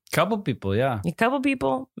 Couple people, yeah. A couple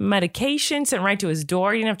people, medication sent right to his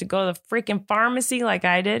door. You didn't have to go to the freaking pharmacy like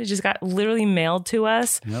I did. It just got literally mailed to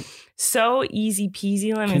us. Yep. So easy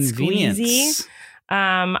peasy, lemon squeezy.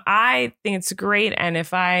 I think it's great. And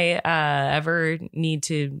if I ever need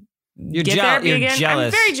to get therapy again,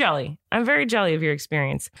 jealous. I'm very jelly. I'm very jelly of your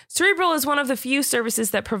experience. Cerebral is one of the few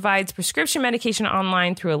services that provides prescription medication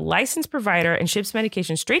online through a licensed provider and ships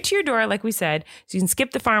medication straight to your door, like we said, so you can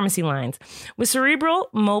skip the pharmacy lines. With Cerebral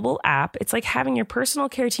mobile app, it's like having your personal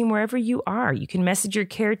care team wherever you are. You can message your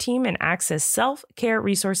care team and access self-care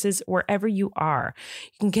resources wherever you are.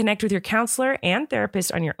 You can connect with your counselor and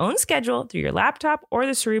therapist on your own schedule through your laptop or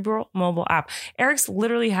the Cerebral mobile app. Eric's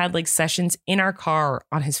literally had like sessions in our car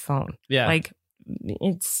on his phone. Yeah. Like,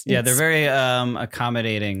 they're very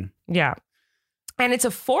accommodating. Yeah. And it's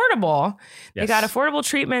affordable. Yes. They got affordable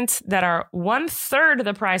treatments that are 1/3 of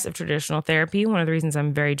the price of traditional therapy. One of the reasons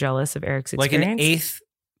I'm very jealous of Eric's experience. Like an eighth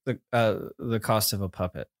the cost of a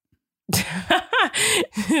puppet.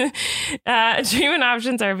 Treatment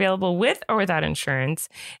options are available with or without insurance.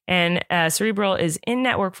 And Cerebral is in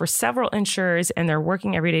network for several insurers, and they're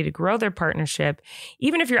working every day to grow their partnership.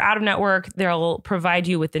 Even if you're out of network, they'll provide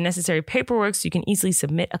you with the necessary paperwork so you can easily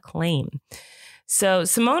submit a claim. So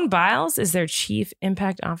Simone Biles is their chief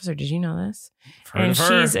impact officer. Did you know this? And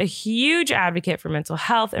she's a huge advocate for mental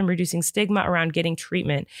health and reducing stigma around getting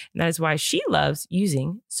treatment. And that is why she loves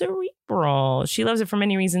using Cerebral. She loves it for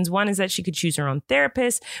many reasons. One is that she could choose her own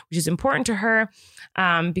therapist, which is important to her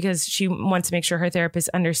because she wants to make sure her therapist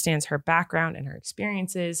understands her background and her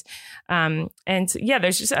experiences. And yeah,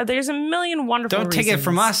 there's a million wonderful reasons. Don't take it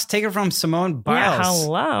from us. Take it from Simone Biles. Yeah,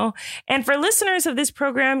 hello. And for listeners of this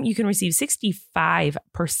program, you can receive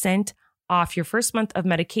 65% off your first month of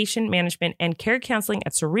medication management and care counseling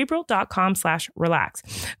at Cerebral.com/relax.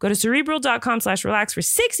 Go to Cerebral.com/relax for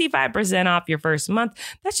 65% off your first month.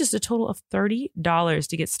 That's just a total of $30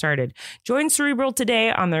 to get started. Join Cerebral today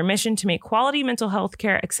on their mission to make quality mental health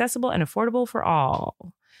care accessible and affordable for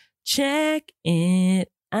all. Check it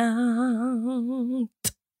out.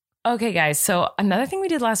 Okay, guys. So another thing we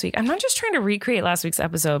did last week, I'm not just trying to recreate last week's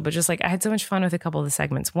episode, but just like I had so much fun with a couple of the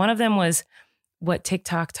segments. One of them was what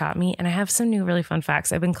TikTok taught me. And I have some new really fun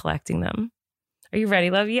facts. I've been collecting them. Are you ready,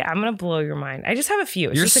 love? Yeah, I'm going to blow your mind. I just have a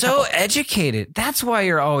few. You're so educated. That's why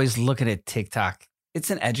you're always looking at TikTok. It's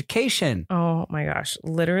an education. Oh my gosh.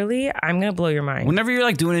 Literally, I'm going to blow your mind. Whenever you're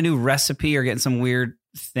like doing a new recipe or getting some weird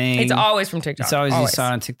thing. It's always from TikTok. It's always you saw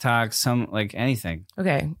it on TikTok, some like anything.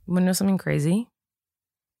 Okay. Want to know something crazy?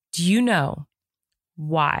 Do you know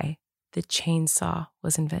why the chainsaw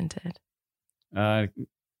was invented?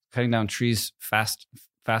 Cutting down trees faster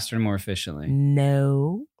and more efficiently.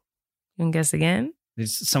 No. You can guess again?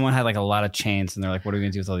 Someone had like a lot of chains, and they're like, "What are we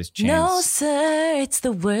gonna do with all these chains?" No, sir, it's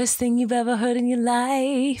the worst thing you've ever heard in your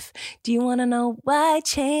life. Do you want to know why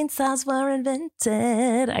chainsaws were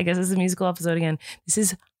invented? I guess this is a musical episode again. This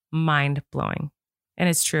is mind-blowing, and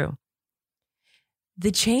it's true.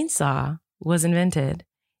 The chainsaw was invented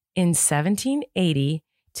in 1780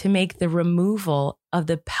 to make the removal of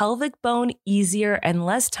the pelvic bone easier and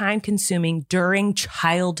less time-consuming during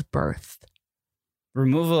childbirth.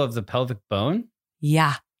 Removal of the pelvic bone?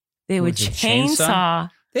 Yeah. They would With a chainsaw.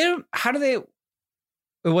 They don't. How do they?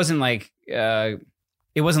 It wasn't like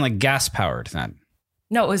gas powered then.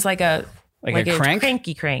 No, it was like a crank?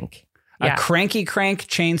 cranky crank. Yeah. A cranky crank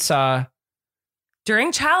chainsaw.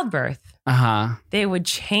 During childbirth, they would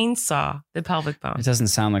chainsaw the pelvic bone. It doesn't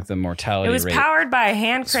sound like the mortality It was rate. powered by a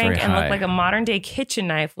hand It's crank very and high. looked like a modern day kitchen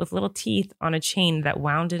knife with little teeth on a chain that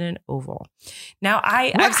wound in an oval. Now,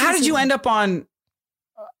 How did you end up on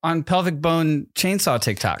pelvic bone chainsaw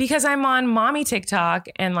TikTok? Because I'm on mommy TikTok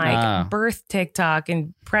and like birth TikTok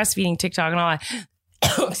and breastfeeding TikTok and all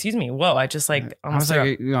that. Excuse me. Whoa. I just like I almost was like,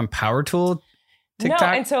 are you on Power Tool TikTok? No.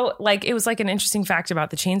 And so like it was like an interesting fact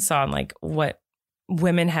about the chainsaw and like what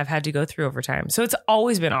women have had to go through over time. So it's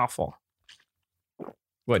always been awful.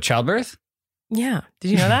 What, childbirth? Yeah.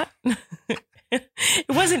 Did you know that? It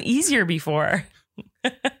wasn't easier before.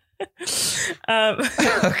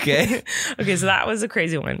 Okay. Okay, so that was a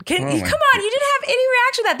crazy one. Come my on, you didn't have any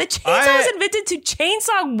reaction to that. The chainsaw was invented to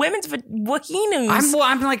chainsaw women's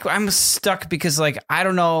vaginas. I'm stuck because like I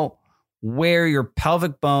don't know where your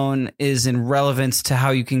pelvic bone is in relevance to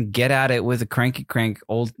how you can get at it with a cranky crank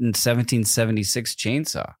old in 1776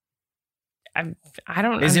 chainsaw. I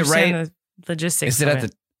don't Is it understand right? the logistics. Is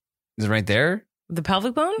it is it right there? The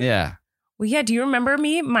pelvic bone? Yeah. Well, yeah. Do you remember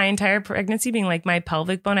me, my entire pregnancy being like my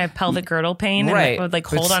pelvic bone? I have pelvic girdle pain, and Right. I would like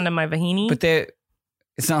hold onto my vagina. But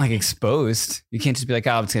it's not like exposed. You can't just be like,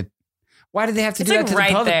 oh, it's gonna. Why did they have to It's do like that to right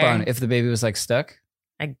the pelvic there. bone if the baby was like stuck?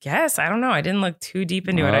 I guess I don't know. I didn't look too deep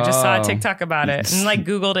into it. I just saw a Oh. TikTok about it and like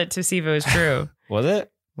Googled it to see if it was true. Was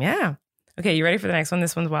it? Yeah. Okay, you ready for the next one?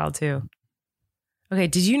 This one's wild too. Okay,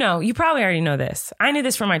 did you know? You probably already know this. I knew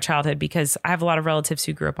this from my childhood because I have a lot of relatives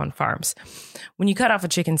who grew up on farms. When you cut off a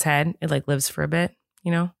chicken's head, it like lives for a bit, you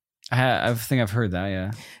know? I think I've heard that,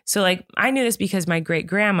 yeah. So like I knew this because my great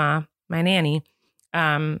grandma, my nanny,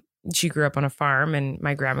 she grew up on a farm and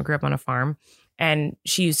my grandma grew up on a farm and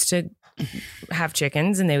she used to have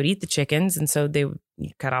chickens and they would eat the chickens. And so they would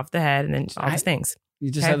cut off the head and then all these things. You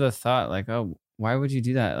just Okay. had the thought like, oh, why would you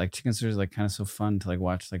do that? Like chickens are like kind of so fun to like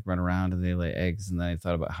watch like run around and they lay eggs. And then I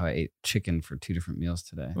thought about how I ate chicken for 2 different meals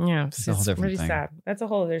today. Yeah, It's a whole different really thing. sad. That's a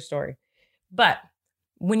whole other story. But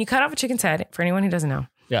when you cut off a chicken's head, for anyone who doesn't know,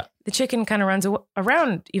 Yeah. the chicken kind of runs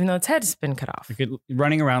around even though its head's been cut off. Like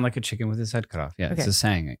running around like a chicken with his head cut off. Yeah, Okay. it's a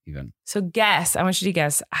saying even. So I want you to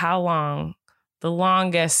guess how long the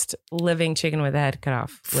longest living chicken with a head cut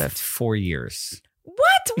off lived. 4 years.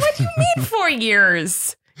 What? What do you mean 4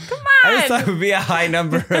 years? Come I just thought on. it would be a high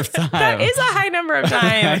number of time. That is a high number of time.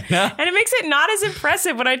 I know. And it makes it not as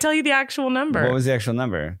impressive when I tell you the actual number. What was the actual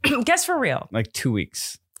number? Guess for real. Like 2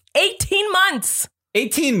 weeks. 18 months.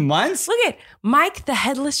 18 months? Look at Mike the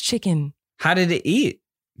headless chicken. How did it eat?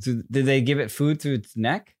 So did they give it food through its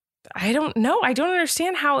neck? I don't know. I don't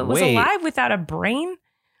understand how it was Wait. alive without a brain.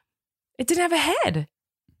 It didn't have a head.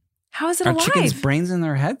 How is it Are alive? chickens' brains in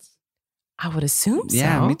their heads? I would assume so.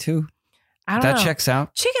 Yeah, me too. I don't That know. checks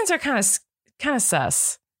out. Chickens are kind of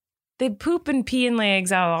sus. They poop and pee and lay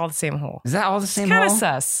eggs out of all the same hole. Is that all the same Kind of hole?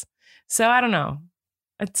 sus. So I don't know.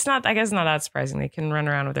 It's not. I guess not that surprising. They can run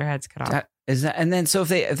around with their heads cut off. And then so if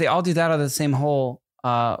they all do that out of the same hole,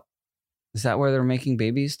 is that where they're making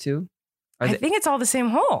babies too? I think it's all the same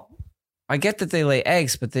hole. I get that they lay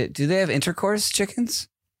eggs, but do they have intercourse, chickens?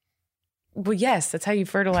 Well, yes, that's how you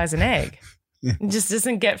fertilize an egg. Yeah. It just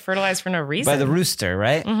doesn't get fertilized for no reason. By the rooster,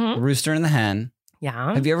 right? Mhm. The rooster and the hen.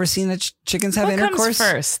 Yeah. Have you ever seen the chickens have What intercourse?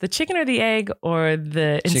 comes first, the chicken or the egg, or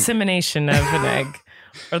the insemination of an egg,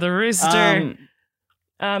 or the rooster?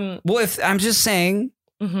 Well, if I'm just saying,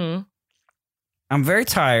 Mhm. I'm very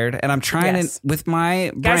tired, and I'm trying Yes. to with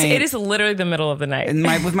my brain. Guys, it is literally the middle of the night. and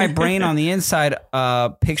with my brain on the inside.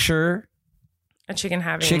 Picture a chicken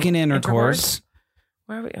having chicken intercourse,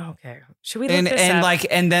 Where are we? Okay, should we look and this up? like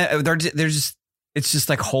and then they're just it's just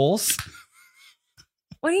like holes.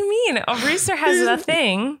 What do you mean? A rooster has a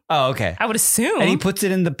thing. Oh, okay. I would assume. And he puts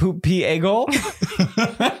it in the poop pee egg hole. You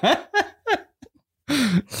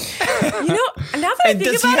know, now that I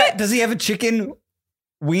think about it, does he have a chicken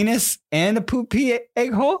weenus and a poop pee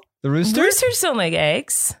egg hole? The rooster? roosters don't lay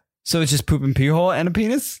eggs. So it's just poop and pee hole and a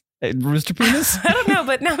penis? Rooster penis? I don't know,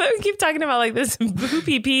 but now that we keep talking about like this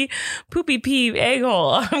poopy pee egg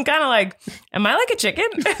hole, I'm kind of like, am I like a chicken?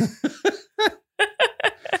 Because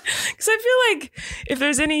I feel like if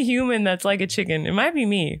there's any human that's like a chicken, it might be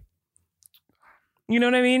me. You know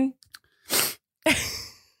what I mean?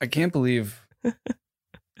 I can't believe.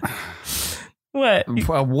 What?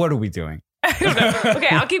 What are we doing? I don't know.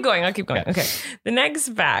 Okay, I'll keep going. Okay. The next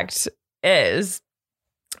fact is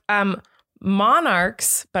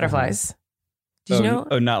monarchs, butterflies. Did you know?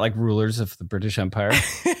 Oh, not like rulers of the British Empire.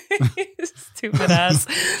 Stupid ass.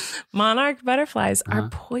 Monarch butterflies are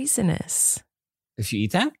poisonous. If you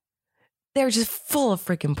eat them? They're just full of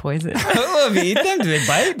freaking poison. Oh, if you eat them, do they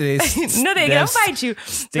bite? No, they don't bite you.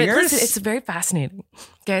 Stingers? But listen, it's very fascinating.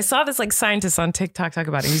 Okay, I saw this like scientist on TikTok talk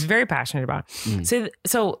about it. He was very passionate about it.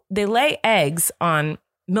 So they lay eggs on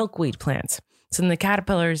milkweed plants. So then the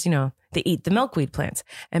caterpillars, they eat the milkweed plants.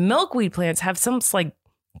 And milkweed plants have some like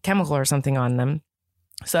chemical or something on them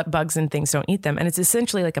so that bugs and things don't eat them. And it's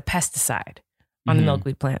essentially like a pesticide on the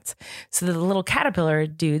milkweed plants. So the little caterpillar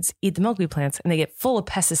dudes eat the milkweed plants and they get full of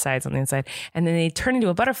pesticides on the inside. And then they turn into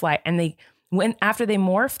a butterfly and after they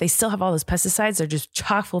morph, they still have all those pesticides. They're just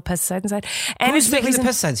chock full of pesticides inside. And who's making the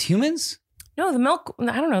pesticides? Humans? No, the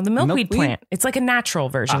milkweed plant. It's like a natural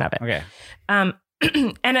version of it. Okay. And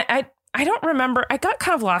I don't remember. I got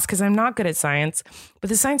kind of lost because I'm not good at science. But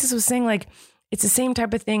the scientist was saying like it's the same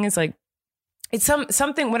type of thing as like it's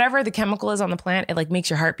something, whatever the chemical is on the plant, it like makes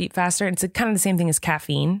your heart beat faster. It's kind of the same thing as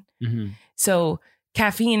caffeine. Mm-hmm. So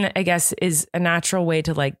caffeine, I guess, is a natural way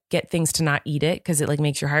to like get things to not eat it because it like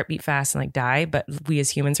makes your heart beat fast and like die. But we as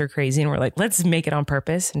humans are crazy and we're like, let's make it on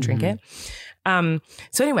purpose and drink it.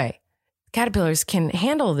 So anyway, caterpillars can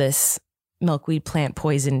handle this milkweed plant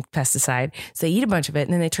poison pesticide. So they eat a bunch of it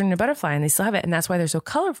and then they turn into a butterfly and they still have it. And that's why they're so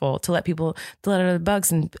colorful to let other bugs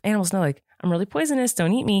and animals know like, I'm really poisonous.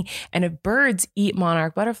 Don't eat me. And if birds eat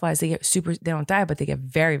monarch butterflies, they don't die, but they get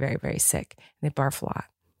very, very, very sick and they barf a lot.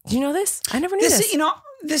 Do you know this? I never knew this.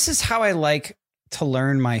 This is how I like to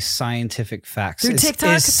learn my scientific facts. Through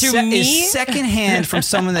TikTok, through me? Secondhand from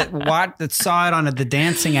someone that saw it on the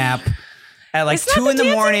dancing app at like it's 2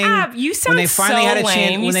 a.m. App. You sound when they finally had a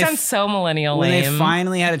lame. You sound so millennial when lame. When they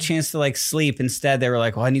finally had a chance to like sleep, instead they were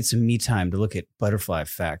like, well, I need some me time to look at butterfly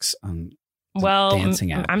facts on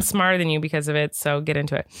dancing app. I'm smarter than you because of it, so get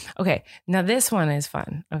into it. Okay, now this one is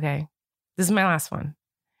fun. Okay, this is my last one.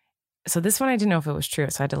 So this one I didn't know if it was true,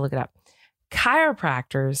 so I had to look it up.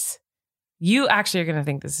 Chiropractors, you actually are going to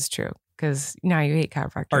think this is true because now you hate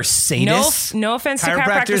chiropractors. Are sadists? No offense to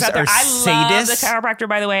chiropractors out there. I love the sadists? chiropractor,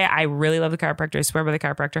 by the way. I really love the chiropractor. I swear by the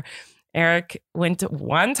chiropractor. Eric went to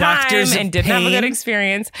one time and didn't have a good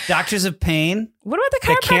experience. Doctors of pain. What about the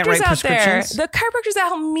chiropractors out there? The chiropractors that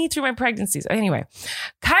helped me through my pregnancies. Anyway,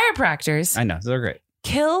 chiropractors. I know. They're great.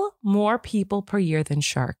 Kill more people per year than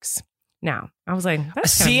sharks. Now, I was like,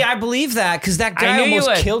 I believe that because that guy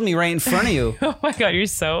almost killed me right in front of you. Oh my God, you're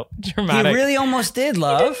so dramatic. He really almost did,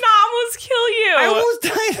 love. He did not almost kill you. I almost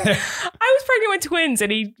died there. I was pregnant with twins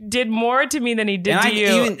and he did more to me than he did to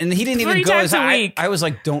you. And he didn't even go times a week. I was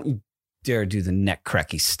like, don't you dare do the neck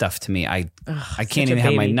cracky stuff to me. I can't even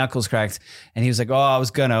have my knuckles cracked. And he was like, oh, I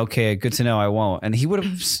was gonna. Okay, good to know I won't. And he would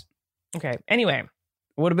have. Okay, anyway.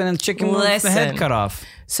 Would have been a chicken with the head cut off.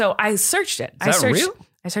 So I searched it. Is that real?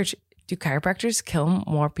 I searched, do chiropractors kill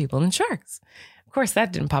more people than sharks? Of course,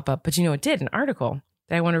 that didn't pop up, but it did. An article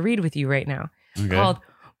that I want to read with you right now called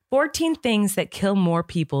 14 Things That Kill More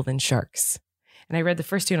People Than Sharks. And I read the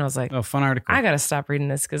first two and I was like, oh, fun article. I got to stop reading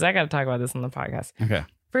this because I got to talk about this on the podcast. Okay.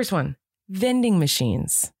 First one, vending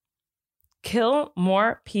machines kill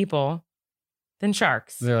more people than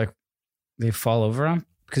sharks. They're like, they fall over them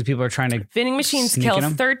because people are trying to. Vending machines kill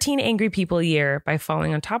 13 angry people a year by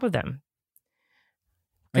falling on top of them.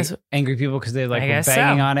 Like angry people because they were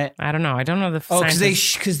banging on it. I don't know. I don't know the. Oh,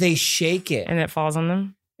 because they shake it and it falls on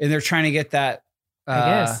them, and they're trying to get that. I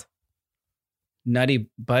guess Nutty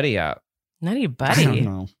Buddy out. Nutty Buddy. I don't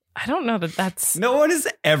know. I don't know that that's. No one has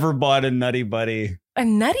ever bought a Nutty Buddy. A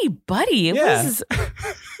Nutty Buddy. Yeah. What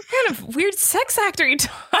kind of weird sex act are you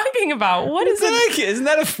talking about? What is it? Isn't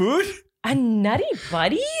that a food? A Nutty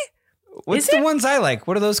Buddy? What's the ones I like?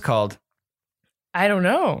 What are those called? I don't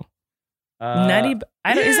know. Nutty.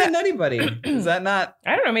 Is that Nutty Buddy? Is that not?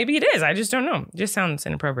 I don't know. Maybe it is. I just don't know. It just sounds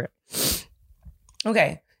inappropriate.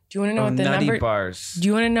 Okay. Do you want to know what the Nutty number? Bars. Do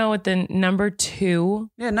you want to know what the number 2?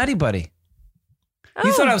 Yeah, Nutty Buddy. Oh.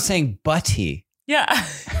 You thought I was saying Butty. Yeah,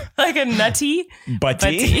 like a nutty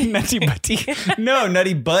Butty. Nutty Butty. No,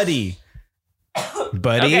 Nutty Buddy.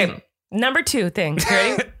 Buddy. Okay. Number 2 thing.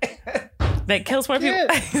 Ready? That kills more people.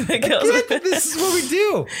 This is what we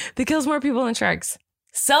do. That kills more people than sharks.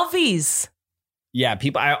 Selfies. Yeah,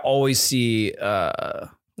 people. I always see.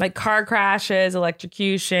 Like car crashes,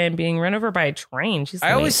 electrocution, being run over by a train.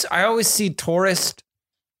 I always see tourist.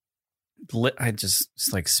 I just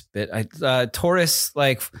like spit. Tourist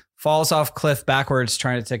like falls off cliff backwards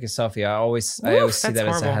trying to take a selfie. I always see that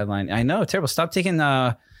as a headline. I know, terrible. Stop taking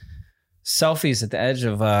selfies at the edge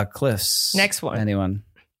of cliffs. Next one. Anyone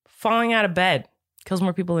falling out of bed kills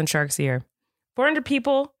more people than sharks a year. 400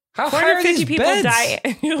 people. How high are these people beds? Die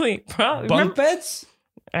annually. Bunk beds?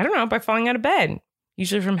 I don't know, by falling out of bed.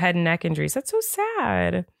 Usually from head and neck injuries. That's so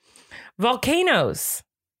sad. Volcanoes.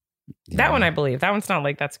 Yeah. That one, I believe. That one's not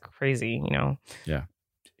like that's crazy, you know. Yeah.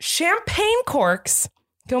 Champagne corks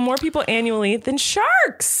kill more people annually than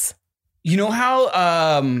sharks. You know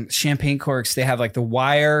how champagne corks, they have like the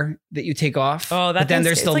wire that you take off? Oh, but then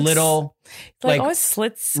there's the like, little... It's like always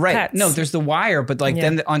slits. Right. Cuts. No, there's the wire, but like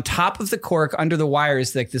then on top of the cork, under the wire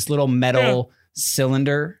is like this little metal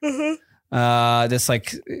cylinder. Mm-hmm. This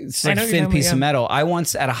like it's like thin piece of metal. I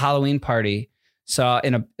once at a Halloween party saw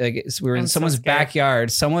we were in someone's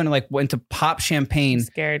backyard. Someone like went to pop champagne. I'm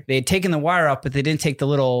scared. They had taken the wire off, but they didn't take the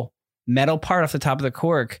little metal part off the top of the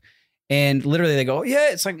cork. And literally they go, oh,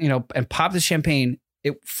 yeah, it's like, you know, and pop the champagne.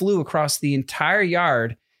 It flew across the entire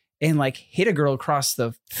yard and like hit a girl across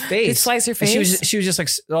the face. Did it slice her face? And she was just like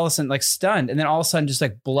all of a sudden like stunned. And then all of a sudden just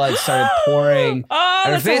like blood started pouring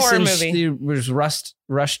out of her face. A horror and movie. she was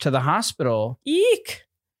rushed to the hospital. Eek.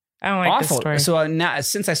 I don't like Awful. this story. So now,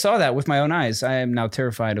 since I saw that with my own eyes, I am now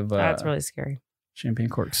terrified of that's really scary. Champagne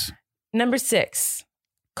corks. Number 6,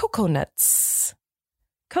 coconuts.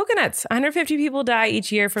 Coconuts. 150 people die each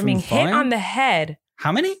year from being hit on the head.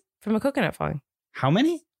 How many? From a coconut falling. How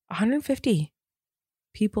many? 150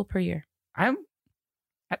 people per year.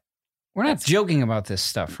 We're not joking about this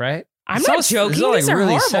stuff, right? I'm not joking. These are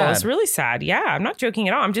really horrible. sad. It's really sad. Yeah, I'm not joking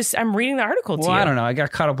at all. I'm reading the article to you. Well, I don't know. I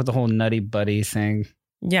got caught up with the whole nutty buddy thing.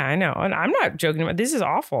 Yeah, I know. And I'm not joking about this. Is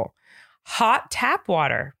awful. Hot tap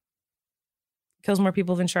water kills more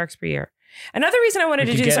people than sharks per year. Another reason I wanted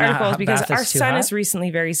to do this article is because our son is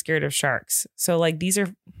recently very scared of sharks. So like these are,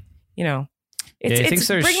 you know, it's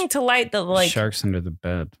bringing to light the like sharks under the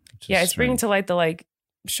bed. Yeah, it's bringing to light the like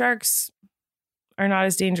sharks are not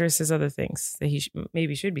as dangerous as other things that he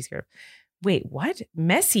maybe should be scared of. Wait, what?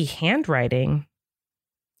 Messy handwriting.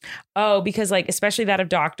 Oh, because like especially that of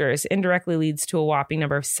doctors indirectly leads to a whopping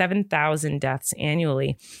number of 7,000 deaths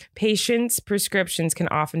annually. Patients' prescriptions can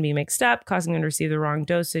often be mixed up, causing them to receive the wrong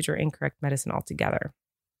dosage or incorrect medicine altogether.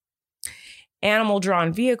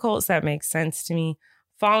 Animal-drawn vehicles, that makes sense to me.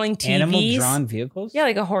 Falling TVs. Animal-drawn vehicles? Yeah,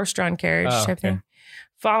 like a horse-drawn carriage type thing.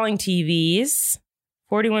 Falling TVs.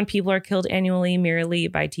 41 people are killed annually merely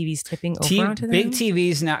by TVs tipping over onto them. Big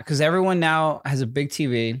TVs now, because everyone now has a big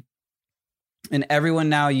TV. And everyone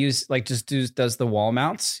now does the wall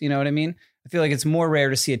mounts. You know what I mean? I feel like it's more rare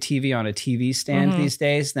to see a TV on a TV stand these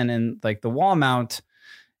days than in like the wall mount.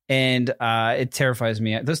 And it terrifies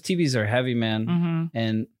me. Those TVs are heavy, man. Mm-hmm.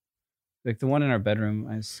 And like the one in our bedroom,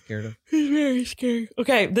 I was scared of. It's very scary.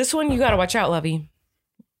 Okay, this one you got to watch out, Lovey.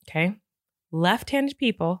 Okay. Left-handed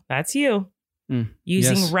people, that's you,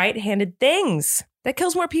 using right-handed things. That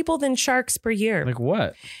kills more people than sharks per year. Like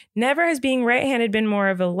what? Never has being right-handed been more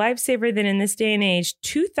of a lifesaver than in this day and age.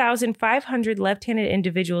 2,500 left-handed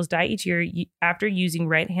individuals die each year after using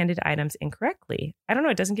right-handed items incorrectly. I don't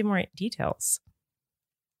know. It doesn't give more details.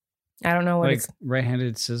 I don't know what it's...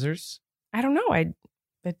 right-handed scissors? I don't know.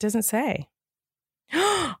 It doesn't say.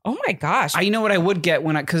 Oh my gosh. You know what I would get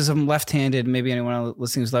because I'm left-handed. Maybe anyone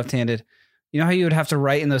listening who's left-handed. You know how you would have to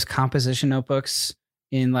write in those composition notebooks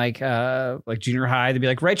in like junior high? They'd be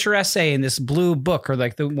like, write your essay in this blue book, or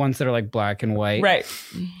like the ones that are like black and white. Right.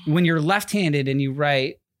 When you're left-handed and you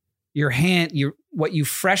write, what you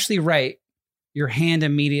freshly write, your hand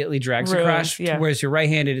immediately drags across. Yeah. Whereas you're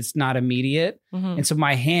right-handed, it's not immediate. Mm-hmm. And so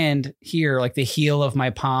my hand here, like the heel of my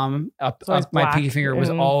palm up my pinky finger was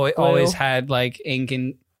always had like ink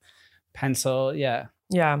and pencil. Yeah.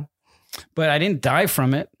 Yeah. But I didn't die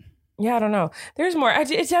from it. Yeah, I don't know. There's more. It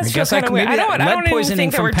does feel kind of weird. I don't even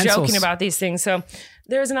think that we're joking about these things. So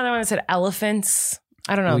there's another one that said elephants.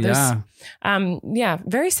 I don't know. Yeah,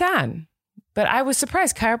 very sad. But I was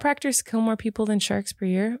surprised. Chiropractors kill more people than sharks per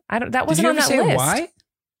year. That wasn't on that list. Why?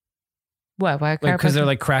 What? Why? Because they're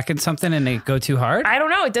like cracking something and they go too hard? I don't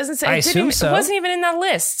know. It doesn't say. I assume so. It wasn't even in that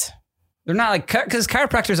list. They're not like, because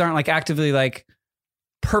chiropractors aren't like actively like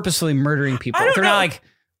purposefully murdering people. They're not like,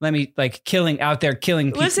 killing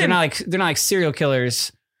people. Listen, they're not like serial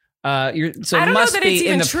killers. It must must be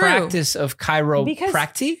in the true. Practice of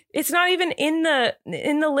chiropractic. It's not even in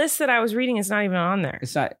the list that I was reading. It's not even on there.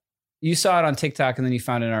 It's not. You saw it on TikTok and then you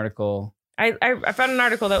found an article. I found an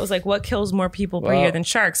article that was like, what kills more people per year than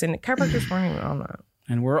sharks? And chiropractors weren't even on that.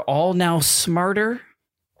 And we're all now smarter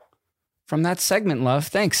from that segment, love.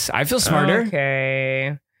 Thanks. I feel smarter.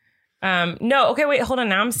 Okay. No. Okay. Wait. Hold on.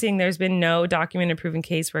 Now I'm seeing there's been no documented proven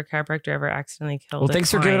case where a chiropractor ever accidentally killed. Well,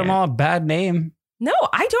 thanks for giving them all a bad name. No,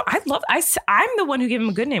 I don't. I'm the one who gave him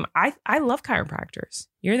a good name. I love chiropractors.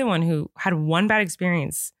 You're the one who had one bad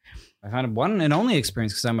experience. I've had one and only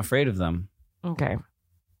experience because I'm afraid of them. Okay.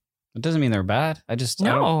 It doesn't mean they're bad. I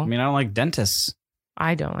don't like dentists.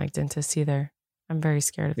 I don't like dentists either. I'm very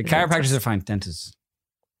scared of the chiropractors are fine. Dentists.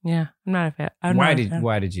 Yeah, I'm not a fan. Why are you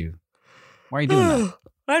doing that?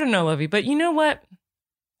 I don't know, Lovey, but you know what?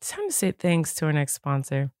 It's time to say thanks to our next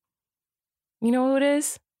sponsor. You know who it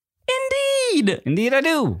is? Indeed. Indeed, I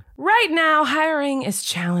do. Right now, hiring is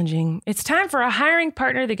challenging. It's time for a hiring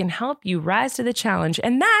partner that can help you rise to the challenge.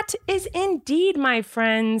 And that is Indeed, my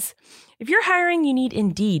friends. If you're hiring, you need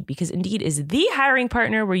Indeed because Indeed is the hiring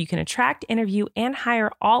partner where you can attract, interview, and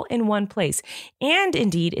hire all in one place. And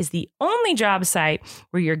Indeed is the only job site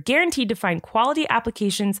where you're guaranteed to find quality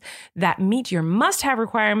applications that meet your must-have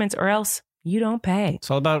requirements or else you don't pay.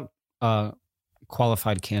 It's all about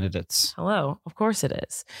qualified candidates. Hello, of course it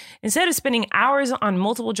is. Instead of spending hours on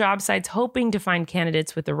multiple job sites hoping to find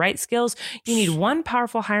candidates with the right skills, you need one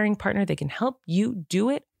powerful hiring partner that can help you do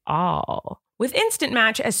it all. With Instant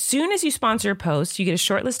Match, as soon as you sponsor a post, you get a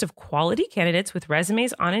short list of quality candidates with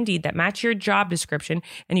resumes on Indeed that match your job description,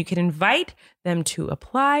 and you can invite them to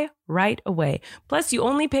apply right away. Plus, you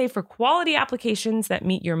only pay for quality applications that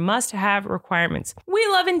meet your must-have requirements. We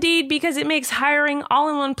love Indeed because it makes hiring all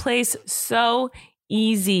in one place so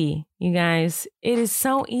easy, you guys. It is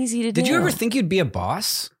so easy to do. Did you ever think you'd be a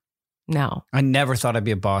boss? No. I never thought I'd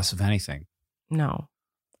be a boss of anything. No.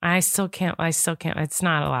 I still can't. It's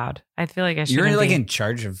not allowed. I feel like I should. You're like in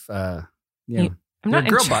charge of, I'm not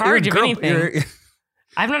in charge of anything.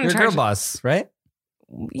 I'm not in charge. You're a girl boss, right?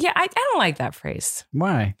 Yeah, I don't like that phrase.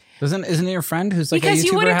 Why? Isn't it your friend who's like because a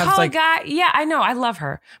YouTuber? You wouldn't call like, a guy. Yeah, I know. I love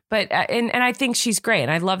her, but and I think she's great, and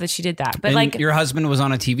I love that she did that. But and like, your husband was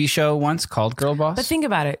on a TV show once called Girl Boss. But think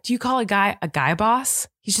about it. Do you call a guy boss?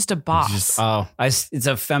 He's just a boss. It's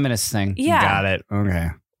a feminist thing. Yeah, got it. Okay.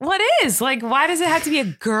 What is? Like, why does it have to be a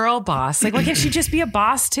girl boss? Like, why can't she just be a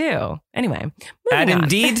boss too? Anyway. At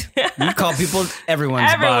Indeed, you call people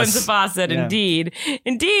everyone's a boss at Indeed.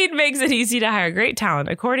 Indeed makes it easy to hire great talent.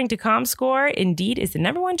 According to ComScore, Indeed is the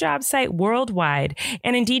 #1 job site worldwide.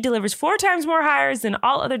 And Indeed delivers 4 times more hires than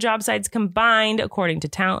all other job sites combined, according to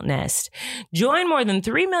Talent Nest. Join more than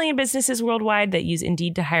 3 million businesses worldwide that use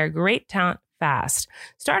Indeed to hire great talent fast.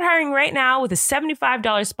 Start hiring right now with a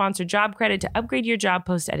 $75 sponsored job credit to upgrade your job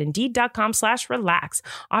post at Indeed.com/relax.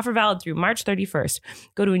 Offer valid through March 31st.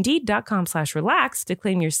 Go to Indeed.com/relax to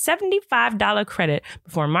claim your $75 credit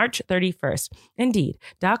before March 31st.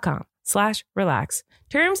 Indeed.com/relax.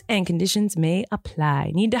 Terms and conditions may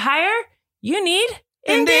apply. Need to hire? You need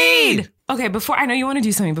Indeed. Okay, I know you want to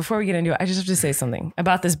do something. Before we get into it, I just have to say something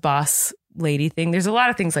about this boss lady thing. There's a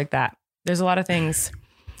lot of things like that. There's a lot of things.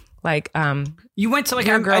 Like, you went to like,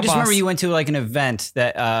 I just remember you went to like an event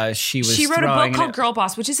that she wrote a book called Girl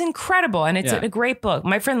Boss, which is incredible. And it's a great book.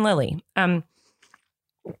 My friend Lily,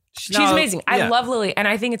 she's amazing. I love Lily. And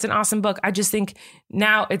I think it's an awesome book. I just think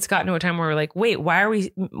now it's gotten to a time where we're like, wait, why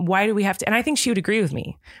do we have to? And I think she would agree with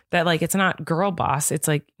me that like, it's not girl boss. It's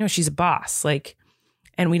like, no, she's a boss. Like,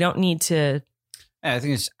 and we don't need to. I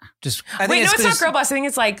think it's just. It's not girl boss. I think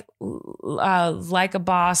it's like a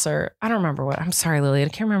boss, or I don't remember what. I'm sorry, Lily. I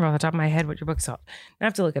can't remember off the top of my head what your book's called. I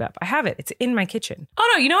have to look it up. I have it. It's in my kitchen.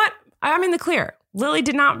 Oh no, you know what? I'm in the clear. Lily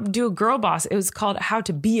did not do a girl boss. It was called How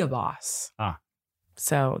to Be a Boss.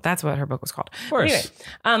 So that's what her book was called. Of course.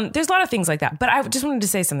 Anyway, there's a lot of things like that. But I just wanted to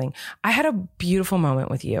say something. I had a beautiful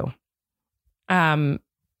moment with you. A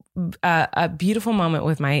beautiful moment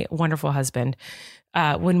with my wonderful husband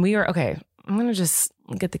when we were okay. I'm going to just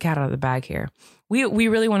get the cat out of the bag here. We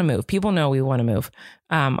really want to move. People know we want to move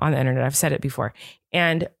on the internet. I've said it before.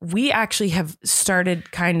 And we actually have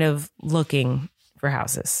started kind of looking for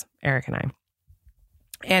houses, Eric and I.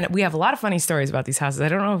 And we have a lot of funny stories about these houses. I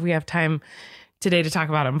don't know if we have time today to talk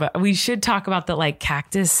about them, but we should talk about the like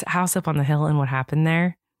cactus house up on the hill and what happened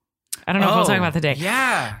there. I don't know if we'll talk about today.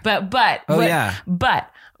 Yeah. But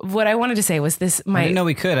what I wanted to say was this. I didn't know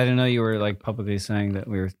we could. I didn't know you were like publicly saying that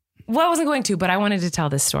we were. Well, I wasn't going to, but I wanted to tell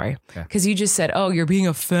this story because you just said, oh, you're being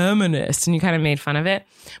a feminist, and you kind of made fun of it.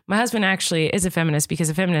 My husband actually is a feminist because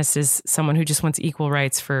a feminist is someone who just wants equal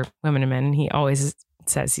rights for women and men. And he always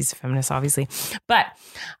says he's a feminist, obviously. But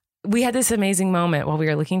we had this amazing moment while we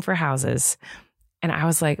were looking for houses. And I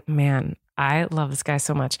was like, man, I love this guy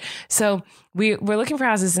so much. So we're looking for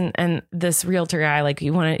houses, and this realtor guy, like he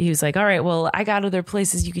was like, all right, well, I got other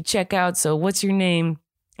places you could check out. So what's your name?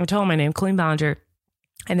 I told him my name, Colleen Ballinger.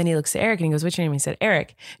 And then he looks at Eric and he goes, what's your name? He said,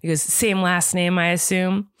 Eric. He goes, same last name, I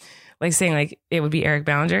assume. Like saying like it would be Eric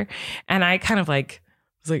Ballinger. And I kind of like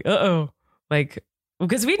was like, uh-oh. Like,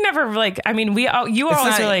 because we'd never like, I mean, you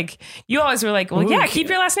always were like, well, yeah, keep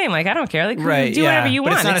your last name. Like, I don't care. Like, right, do whatever you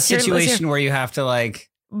want. It's not a situation where you have to like.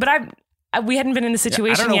 But we hadn't been in the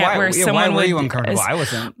situation yet where someone why would. Were you uncomfortable? I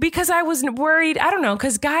wasn't. Because I was worried. I don't know.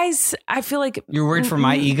 Because guys, I feel like. You're worried for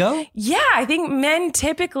my ego? Yeah. I think men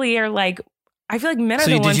typically are like, I feel like men are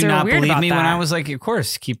the ones that are weird about that. So did you not believe me when I was like, of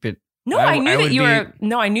course, keep it. No, I knew that you were.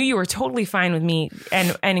 No, I knew you were totally fine with me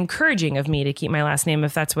and encouraging of me to keep my last name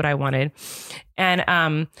if that's what I wanted.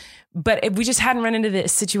 And but if we just hadn't run into the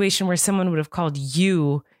situation where someone would have called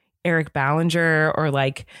you Eric Ballinger or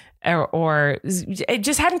like, or it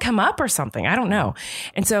just hadn't come up or something. I don't know.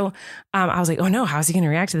 And so I was like, oh no, how's he going to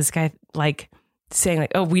react to this guy like saying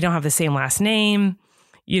like, oh, we don't have the same last name?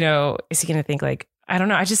 You know, is he going to think like, I don't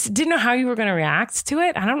know. I just didn't know how you were going to react to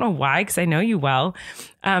it. I don't know why, because I know you well.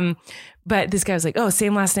 But this guy was like, oh,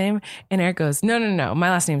 same last name. And Eric goes, no. My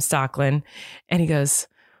last name's Stocklin. And he goes,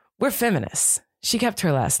 we're feminists. She kept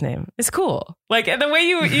her last name. It's cool. Like the way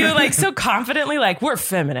you like so confidently, like we're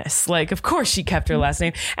feminists. Like, of course she kept her last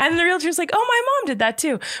name. And the realtor's like, oh, my mom did that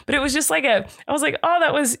too. But it was just like I was like,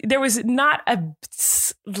 oh, there was not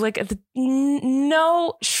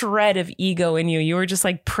no shred of ego in you. You were just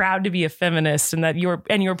like proud to be a feminist and you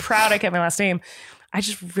were proud I kept my last name. I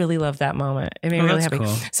just really love that moment. It made me really happy.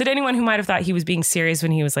 Cool. So to anyone who might have thought he was being serious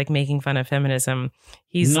when he was like making fun of feminism,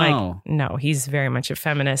 he's he's very much a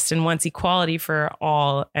feminist and wants equality for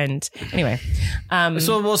all. And anyway,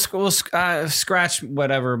 so we'll scratch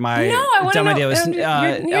whatever my dumb idea was.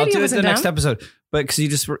 I'll do it the next episode. But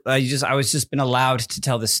because I was just been allowed to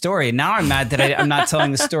tell the story. Now I'm mad that I'm not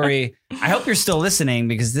telling the story. I hope you're still listening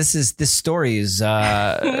because this story is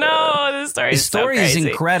the story is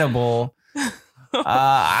incredible.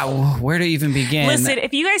 Where to even begin? Listen,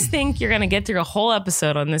 if you guys think you're going to get through a whole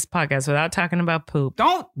episode on this podcast without talking about poop,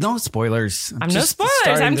 no spoilers. I'm no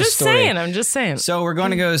spoilers. I'm just saying. So we're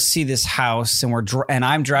going to go see this house, and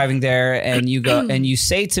I'm driving there, and you go, and you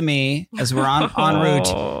say to me as we're en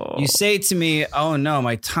route, you say to me, "Oh no,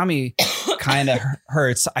 my tummy kind of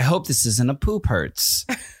hurts. I hope this isn't a poop hurts."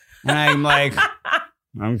 And I'm like,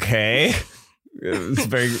 okay. It's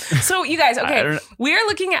very. So you guys, okay, we are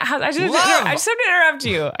looking at how I just have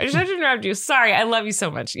to interrupt you. Sorry, I love you so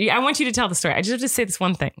much. I want you to tell the story. I just have to say this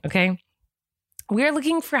one thing, okay? We are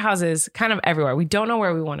looking for houses kind of everywhere. We don't know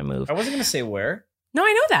where we want to move. I wasn't going to say where. No,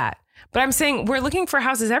 I know that. But I'm saying we're looking for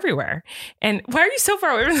houses everywhere. And why are you so far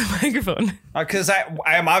away from the microphone? Because I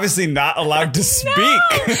am obviously not allowed to speak. No,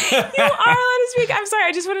 you are allowed to speak. I'm sorry.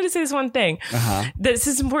 I just wanted to say this one thing. This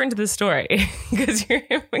is important to the story because you're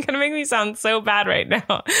going to make me sound so bad right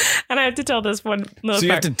now. And I have to tell this one little part. So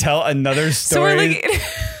you have to tell another story? So we're looking,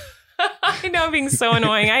 I know I'm being so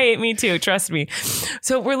annoying. I hate me too. Trust me.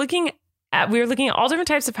 So we're looking at all different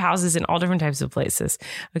types of houses in all different types of places.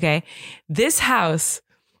 Okay. This house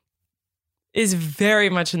is very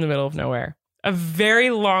much in the middle of nowhere. A very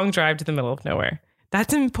long drive to the middle of nowhere.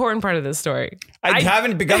 That's an important part of this story. I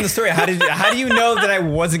haven't begun the story. How do you know that I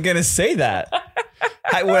wasn't going to say that?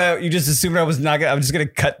 You just assumed I was not going. I'm just going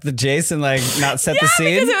to cut the chase and like not set the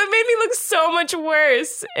scene. Because it made me look so much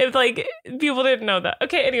worse if like people didn't know that.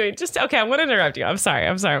 Okay, anyway, I want to interrupt you. I'm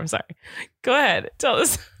sorry. Go ahead, tell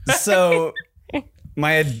us. So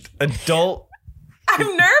my adult,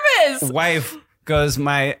 I'm nervous. Wife goes,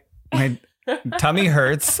 my tummy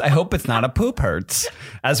hurts. I hope it's not a poop hurts.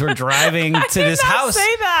 As we're driving to this house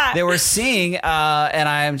that we're seeing, and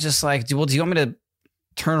I'm just like, do you want me to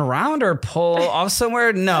turn around or pull off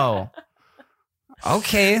somewhere? No.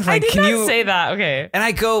 Okay. Like, I did not say that. Okay. And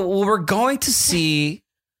I go, well, we're going to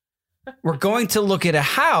look at a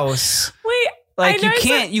house. Wait, like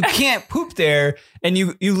you can't poop there. And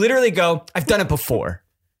you literally go, I've done it before.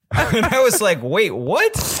 And I was like, wait,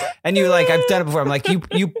 what? And you like, I've done it before. I'm like,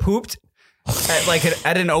 you pooped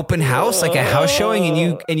at an open house, like a house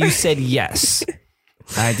showing, and you said yes.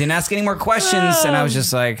 I didn't ask any more questions, and I was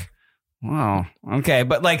just like, wow, okay.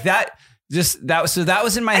 But like that was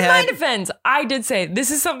in my head. In my defense, I did say this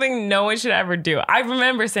is something no one should ever do. I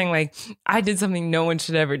remember saying like I did something no one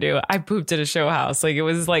should ever do. I pooped at a show house. Like it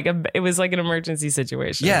was like an emergency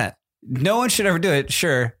situation. Yeah. No one should ever do it,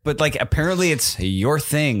 sure, but like apparently it's your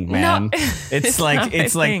thing, man. No, it's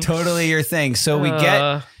like totally your thing. So we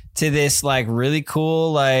get to this like really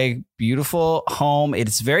cool, like beautiful home.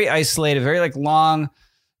 It's very isolated, very like long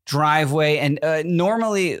driveway, and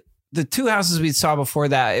normally the two houses we saw before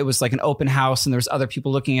that, it was like an open house and there was other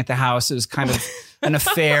people looking at the house. It was kind of an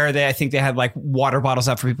affair. I think they had like water bottles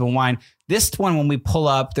out for people and wine. This one, when we pull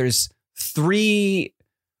up, there's 3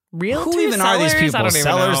 Realtors, who even are these people?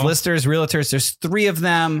 Sellers, know. listers, realtors. There's 3 of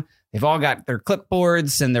them. They've all got their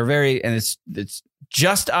clipboards and it's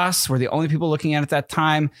just us. We're the only people looking at it that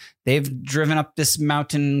time. They've driven up this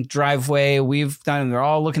mountain driveway. We've done, they're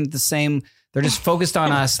all looking at the same. They're just focused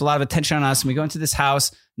on us, a lot of attention on us. And we go into this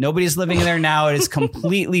house. Nobody's living in there now. It is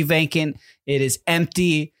completely vacant. It is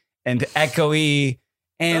empty and echoey.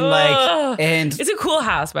 And and it's a cool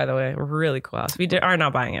house, by the way. A really cool house. We are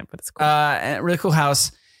not buying it, but it's cool. A really cool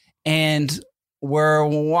house. And we're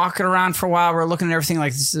walking around for a while. We're looking at everything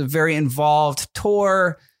like this is a very involved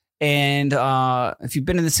tour. And if you've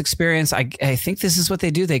been in this experience, I think this is what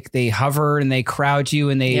they do. They hover and they crowd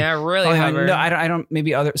you and they really hover. No, I don't.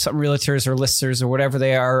 Maybe some realtors or listers or whatever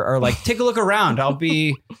they are like, take a look around. I'll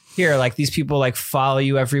be here. Like these people like follow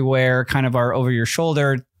you everywhere, kind of are over your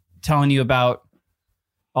shoulder, telling you about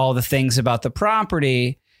all the things about the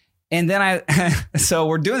property. And then so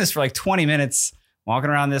we're doing this for like 20 minutes,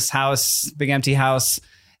 walking around this house, big empty house.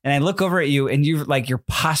 And I look over at you and you like your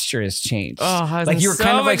posture has changed. Oh, like you were so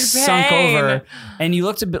kind of like pain. sunk over and you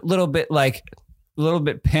looked a little bit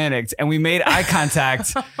panicked and we made eye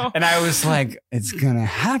contact and I was like, it's going to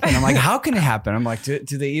happen. I'm like, how can it happen? I'm like, do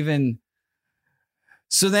they even?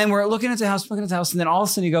 So then we're looking at the house. And then all of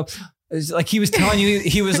a sudden you go, it's like he was telling you,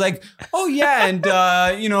 he was like, oh yeah. And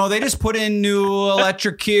they just put in new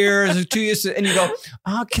electric here. And you go,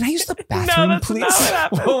 can I use the bathroom, please?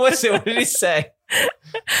 What was it? What did he say?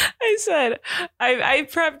 I said, I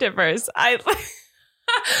prepped it first.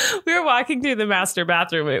 We were walking through the master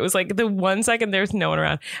bathroom. It was like the 1 second there's no one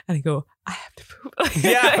around. And I go, I have to poop.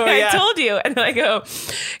 I told you. And then I go,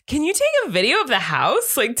 can you take a video of the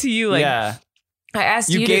house? Like to you, like, yeah. I asked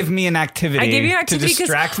you. You gave me an activity. I gave you an activity to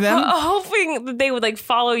distract them, hoping that they would like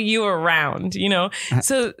follow you around,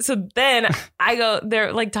 So then I go,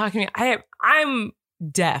 they're like talking to me. I'm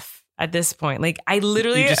deaf at this point. Like I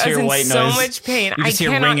literally was in so much pain. I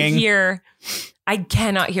cannot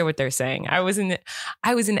hear what they're saying. I was in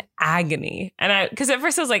agony. And because at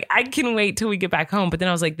first I was like, I can wait till we get back home. But then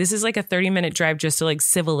I was like, this is like a 30-minute drive just to like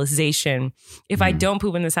civilization. If I don't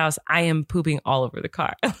poop in this house, I am pooping all over the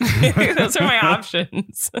car. Those are my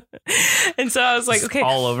options. And so I was like, okay,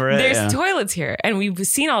 all over it. There's toilets here. And we've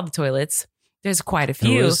seen all the toilets. There's quite a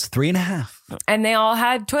few. It was 3.5. And they all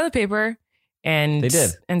had toilet paper. And they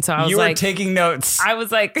did. And so I was you like, were taking notes. I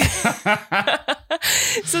was like,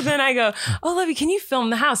 so then I go, oh, Levy, can you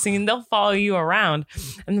film the house? And they'll follow you around.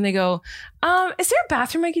 And then they go, is there a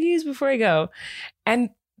bathroom I could use before I go?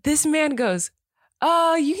 And this man goes,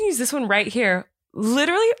 you can use this one right here.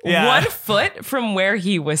 Literally 1 foot from where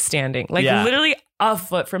he was standing, like literally a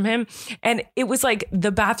foot from him. And it was like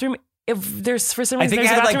the bathroom. If there's for some reason, I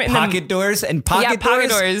think it had like pocket doors and pocket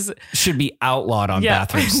doors should be outlawed on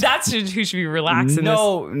bathrooms. That's who should be relaxing.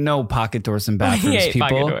 No pocket doors in bathrooms,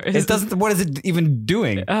 people. Doors. It doesn't. What is it even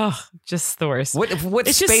doing? Oh, just the worst. What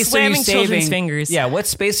it's space just slamming are you saving? Children's fingers. Yeah, what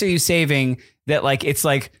space are you saving that like it's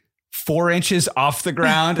like 4 inches off the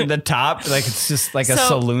ground at the top? Like it's just like a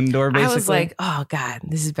saloon door, basically. I was like, oh God,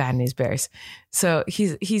 this is bad news bears. So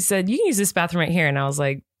he said, you can use this bathroom right here. And I was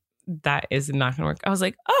like, that is not gonna work. I was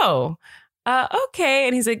like, oh, okay.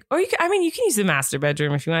 And he's like, or you can use the master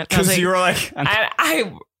bedroom if you want. Because you were like,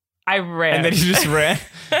 I ran. And then you just ran.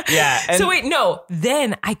 Yeah. So wait, no.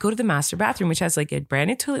 Then I go to the master bathroom, which has like a brand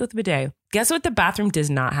new toilet with a bidet. Guess what the bathroom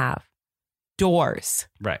does not have? Doors.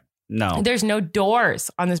 Right. No. There's no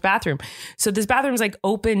doors on this bathroom. So this bathroom's like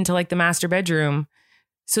open to like the master bedroom.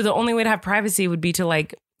 So the only way to have privacy would be to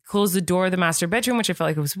like close the door of the master bedroom, which I felt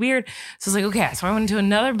like it was weird. So I was like, okay. So I went into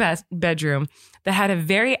another bedroom that had a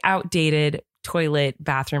very outdated toilet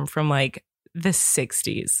bathroom from like the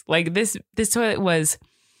 60s. Like this toilet was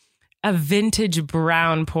a vintage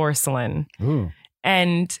brown porcelain. Ooh.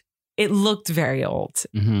 And it looked very old.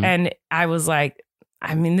 Mm-hmm. And I was like,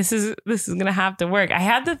 this is going to have to work. I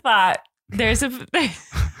had the thought, you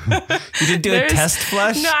didn't do a test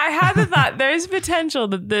flush? No, I had the thought there's potential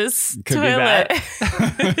that this toilet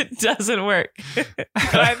doesn't work.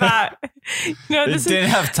 But I thought, this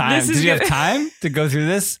didn't have time. Did you have time to go through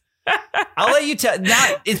this? I'll let you tell.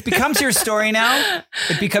 Now it becomes your story. Now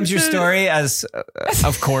it becomes your story, as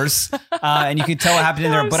of course, and you can tell what happened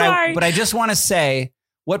in there. But I just want to say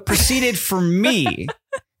what proceeded for me,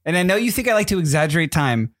 and I know you think I like to exaggerate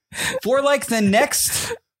time. For like the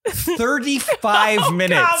next 35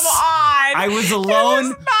 minutes, come on. I was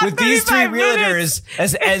alone with these 3 realtors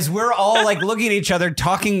as we're all like looking at each other,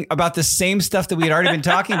 talking about the same stuff that we had already been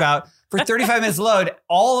talking about for 35 minutes load,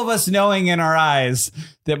 all of us knowing in our eyes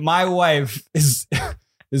that my wife is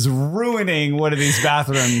ruining one of these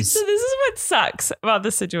bathrooms. So this is what sucks about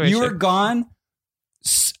this situation. You were gone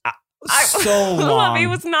so long. It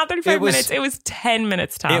was not 35 minutes. It was 10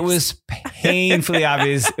 minutes tops. It was painfully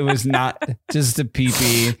obvious. It was not just a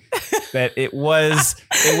pee-pee. That it was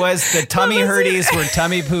the tummy hurties were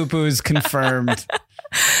tummy poo-poos confirmed.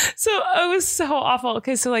 So it was so awful.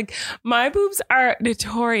 Okay, so like my boobs are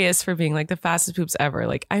notorious for being like the fastest poops ever.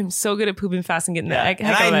 Like I'm so good at pooping fast and getting the heck and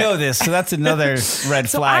I know this, so that's another red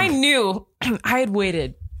so flag. I knew I had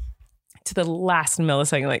waited to the last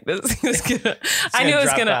millisecond. Like this was gonna. I knew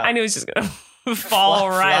it was just gonna fall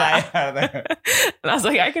right out of there. And I was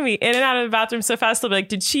like, I can be in and out of the bathroom so fast. They'll be like,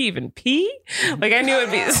 did she even pee? Like I knew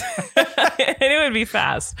it'd be. I knew it'd be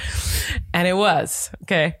fast, and it was.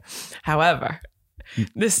 Okay, however.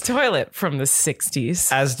 This toilet from the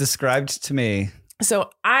 60s. As described to me. So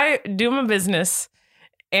I do my business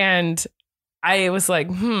and I was like,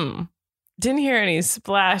 didn't hear any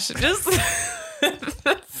splash. Just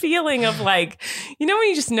the feeling of like, you know when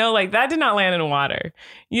you just know like that did not land in water.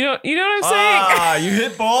 You know what I'm saying? You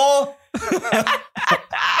hit ball? You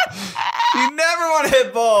never want to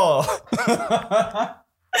hit ball. I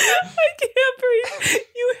can't breathe.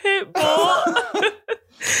 You hit ball.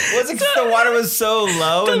 Was it because the water was so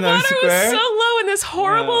low in the square? The water was so low in this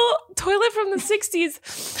horrible toilet from the 60s.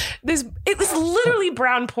 It was literally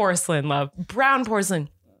brown porcelain, love. Brown porcelain.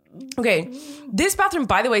 Okay. This bathroom,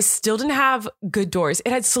 by the way, still didn't have good doors.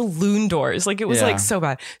 It had saloon doors. Like it was like so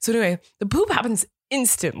bad. So anyway, the poop happens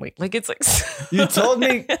instantly. Like it's like you told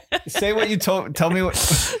me. Say what you told. Tell me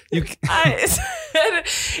what you. I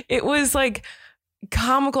said it was like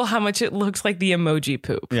comical how much it looked like the emoji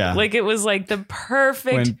poop. Yeah. Like it was like the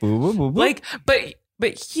perfect Went boo, boo, boo, boo. like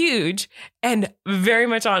but huge and very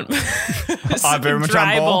much on very much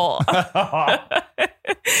dry on bowl.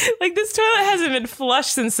 Like this toilet hasn't been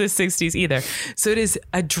flushed since the 60s either. So it is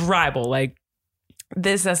a dry bowl. Like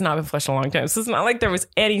this has not been flushed in a long time. So it's not like there was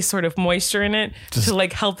any sort of moisture in it to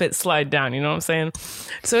like help it slide down. You know what I'm saying?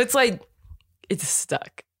 So it's like it's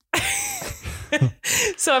stuck.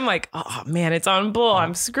 So I'm like, oh man, it's on bowl.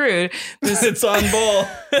 I'm screwed. It's on bowl.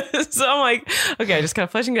 So I'm like, okay, I just gotta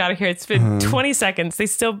flush and get out of here. It's been 20 seconds. They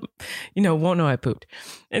still, won't know I pooped.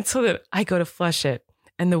 And so that I go to flush it.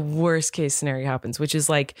 And the worst case scenario happens, which is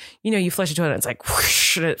like, you flush a toilet and it's like,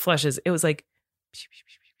 whoosh, and it flushes. It was like,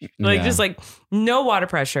 just like no water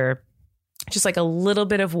pressure. Just like a little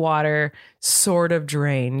bit of water sort of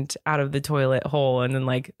drained out of the toilet hole and then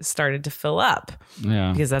like started to fill up.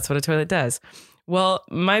 Yeah. Because that's what a toilet does. Well,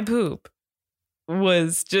 my poop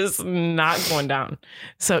was just not going down.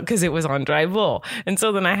 So, because it was on dry bowl. And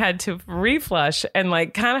so then I had to reflush and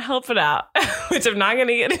like kind of help it out, which I'm not going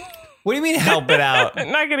to get. What do you mean help it out?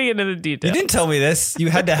 I'm not going to get into the details. You didn't tell me this. You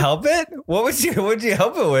had to help it? What did you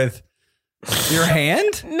help it with? Your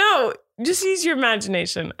hand? No. Just use your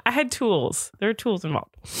imagination. I had tools. There are tools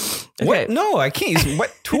involved. Okay. What? No, I can't use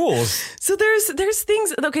what tools? So there's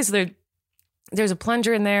things. Okay, so there's a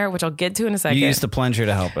plunger in there, which I'll get to in a second. You used the plunger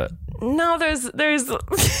to help it. No, there's what?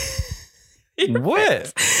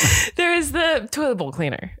 There is the toilet bowl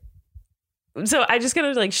cleaner. So I just kind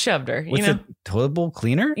of like shoved her. With the toilet bowl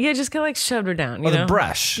cleaner? Yeah, just kind of like shoved her down. With a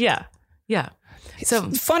brush. Yeah. So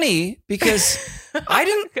it's funny because I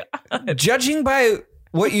didn't, judging by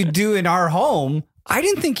what you do in our home, I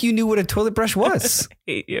didn't think you knew what a toilet brush was. I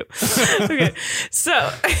hate you. Okay,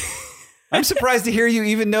 so I'm surprised to hear you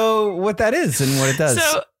even know what that is and what it does.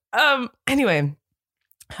 So anyway,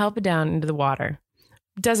 help it down into the water.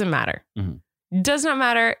 Doesn't matter. Mm-hmm. Does not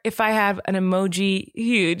matter if I have an emoji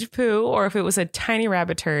huge poo or if it was a tiny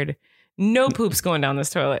rabbit turd. No poops going down this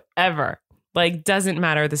toilet ever. Like, doesn't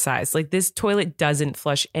matter the size. Like, this toilet doesn't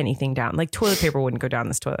flush anything down. Like, toilet paper wouldn't go down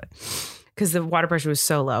this toilet because the water pressure was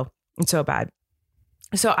so low and so bad.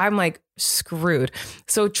 So I'm like screwed.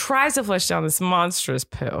 So it tries to flush down this monstrous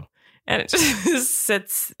poo and it just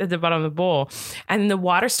sits at the bottom of the bowl and the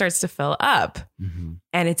water starts to fill up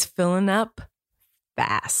and it's filling up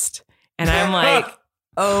fast. And I'm like,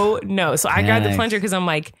 oh no. So I grabbed the plunger because I'm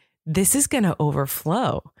like, this is going to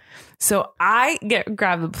overflow. So I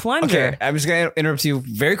grab the plunger. Okay, I'm just going to interrupt you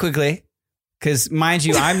very quickly. Because, mind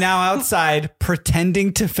you, I'm now outside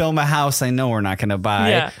pretending to film a house I know we're not going to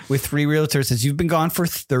buy with 3 realtors as you've been gone for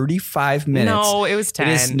 35 minutes. No, it was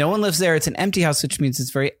 10. No one lives there. It's an empty house, which means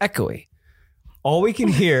it's very echoey. All we can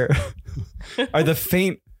hear are the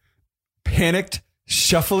faint, panicked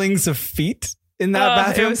shufflings of feet in that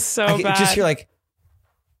bathroom. It was so bad. Just hear like...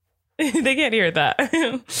 They can't hear that. I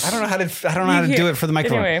don't know how to do it for the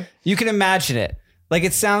microphone. Anyway. You can imagine it. Like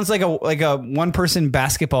it sounds like a one person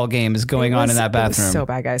basketball game is going on in that bathroom. It was so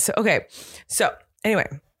bad, guys. So okay. So anyway,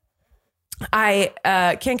 I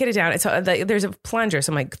can't get it down. So there's a plunger.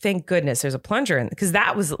 So I'm like, thank goodness there's a plunger in, because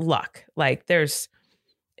that was luck. Like there's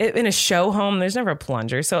in a show home, there's never a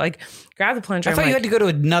plunger. So like grab the plunger. I thought you had to go to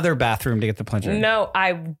another bathroom to get the plunger. No,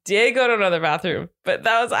 I did go to another bathroom, but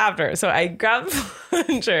that was after. So I grabbed the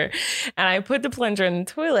plunger and I put the plunger in the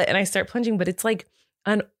toilet and I start plunging, but it's like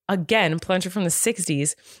again, plunger from the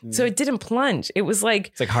 60s. So it didn't plunge. It was like,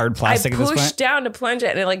 it's like hard plastic. I pushed down to plunge it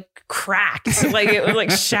and it like cracked. Like it was like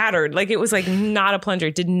shattered. Like it was like not a plunger.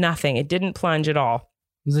 It did nothing. It didn't plunge at all.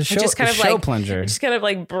 It was a show plunger. It just kind of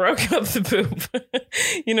like broke up the poop.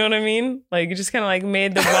 You know what I mean? Like it just kind of like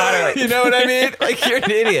made the water. Like, you know what I mean? Like you're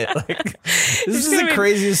an idiot. Like this is the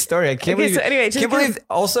craziest story. I can't believe. So anyway, can't believe.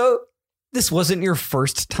 Also, this wasn't your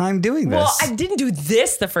first time doing this. Well, I didn't do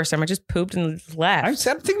this the first time. I just pooped and left.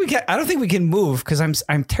 I don't think we can move because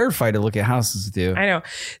I'm terrified to look at houses with you. I know.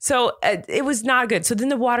 So it was not good. So then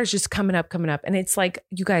the water's just coming up, and it's like,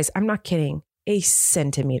 you guys, I'm not kidding, a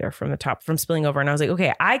centimeter from the top from spilling over. And I was like,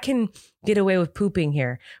 okay, I can get away with pooping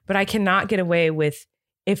here, but I cannot get away with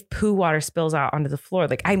if poo water spills out onto the floor.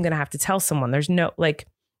 Like I'm gonna have to tell someone. There's no like.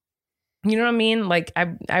 You know what I mean? Like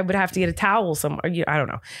I would have to get a towel somewhere. I don't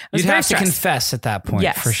know. You'd have to confess at that point,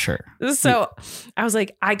 yes, for sure. So I was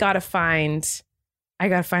like, I gotta find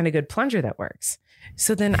a good plunger that works.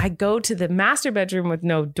 So then I go to the master bedroom with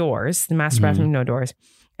no doors, the master bathroom with no doors,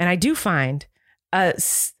 and I do find a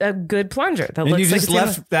good plunger that looks like. And you just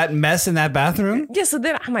left that mess in that bathroom? Yeah. So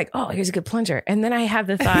then I'm like, oh, here's a good plunger, and then I have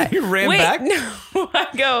the thought, you ran back. No, I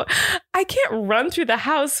go, I can't run through the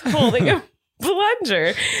house holding a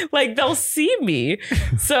plunger, like they'll see me.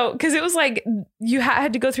 So because it was like you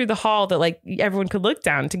had to go through the hall that like everyone could look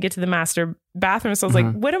down to get to the master bathroom. So I was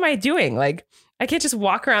like, what am I doing? Like I can't just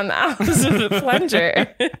walk around the house with a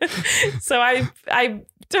plunger. So I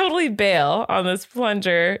totally bail on this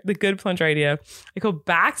plunger, the good plunger idea. I go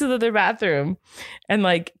back to the other bathroom and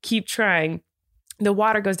like keep trying. The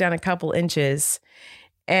water goes down a couple inches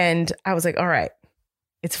and I was like, all right,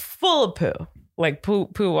 it's full of poo, like poo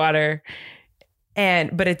water.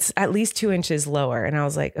 But it's at least 2 inches lower. And I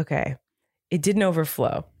was like, okay, it didn't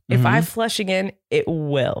overflow. If I flush again, it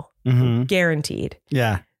will. Guaranteed.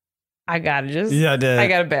 Yeah. I gotta I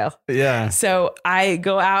gotta bail. Yeah. So I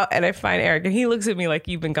go out and I find Eric and he looks at me like,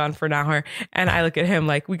 you've been gone for an hour. And I look at him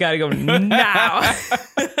like, we gotta go now.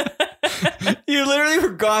 You literally were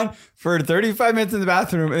gone for 35 minutes in the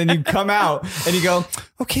bathroom and then you come out and you go,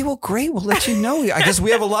 okay, well, great. We'll let you know. I guess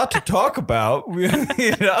we have a lot to talk about. You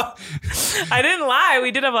know? I didn't lie.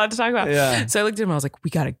 We did have a lot to talk about. Yeah. So I looked at him. I was like, we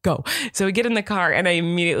got to go. So we get in the car and I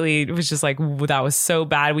immediately was just like, that was so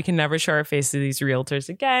bad. We can never show our face to these realtors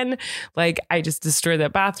again. Like I just destroyed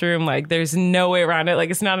that bathroom. Like there's no way around it. Like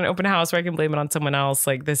it's not an open house where I can blame it on someone else.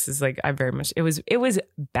 Like this is like, it was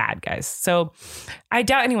bad, guys. So I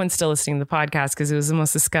doubt anyone's still listening to the podcast because it was the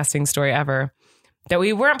most disgusting story ever that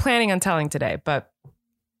we weren't planning on telling today. But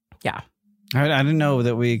yeah, I didn't know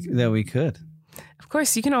that we could. Of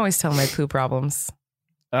course, you can always tell my poo problems.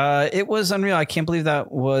 It was unreal. I can't believe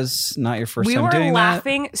that was not your first time doing that. We were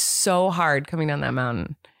laughing so hard coming down that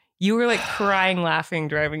mountain. You were like crying, laughing,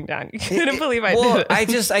 driving down. You couldn't believe I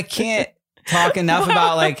did it. I can't talk enough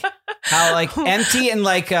about like how like empty and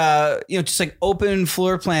like just like open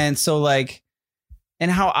floor plan. So like. And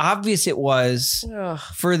how obvious it was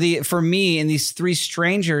for me and these three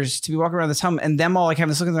strangers to be walking around this home and them all like having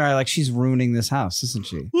this look in their eye like she's ruining this house, isn't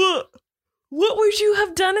she? What would you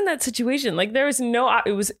have done in that situation? Like there was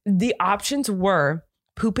the options were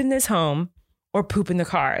poop in this home or poop in the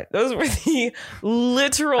car. Those were the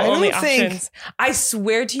literal only options. I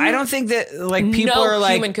swear to you. I don't think that like people are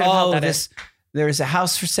like, oh, there's a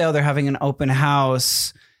house for sale. They're having an open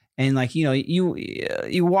house. And like, you know,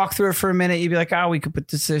 you walk through it for a minute, you'd be like, oh, we could put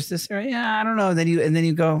this there. Yeah, I don't know. And then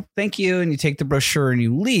you go, thank you. And you take the brochure and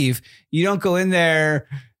you leave. You don't go in there,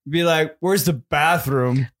 be like, where's the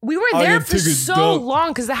bathroom? We were there for so long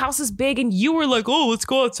because the house is big and you were like, oh, let's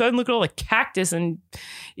go outside and look at all the cactus. And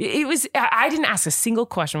it was, I didn't ask a single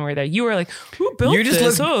question when we were there. You were like, who built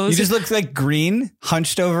this? You just looked like green,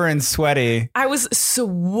 hunched over and sweaty. I was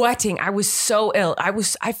sweating. I was so ill. I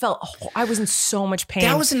was in so much pain.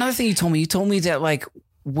 That was another thing you told me. You told me that like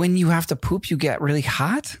when you have to poop, you get really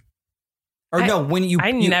hot. Or no, when you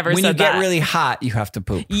I never when you said get that. really hot, you have to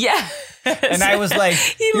poop. Yeah. And I was like,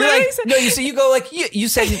 you're like, no, you go like, you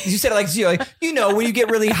said it like, when you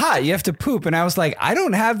get really hot, you have to poop. And I was like, I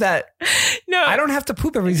don't have that. No, I don't have to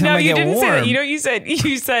poop every time I get warm. No, you didn't say that. You know what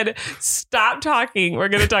you said? Stop talking. We're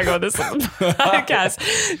going to talk about this on the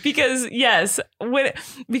podcast. Because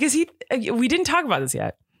we didn't talk about this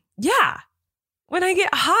yet. Yeah. When I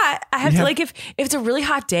get hot, I have to like, if it's a really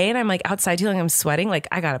hot day and I'm like outside feeling I'm sweating, like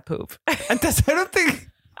I gotta poop. I don't think.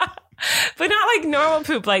 But not like normal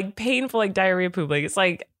poop, like painful, like diarrhea poop. Like it's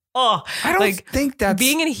like, I don't think that's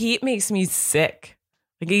being in heat makes me sick.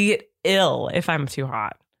 Like I get ill if I'm too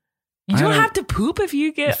hot. You don't have to poop if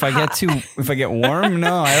you get hot. If I get warm,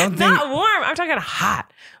 no, I don't think. Not warm. I'm talking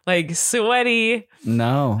hot, like sweaty.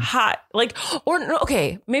 No, hot, like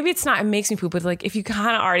okay. Maybe it's not. It makes me poop, but like if you're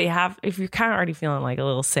kind of already feeling like a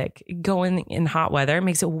little sick, going in hot weather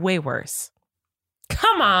makes it way worse.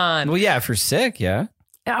 Come on. Well, yeah, if you're sick, yeah.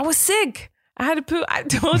 I was sick. I had to poo. I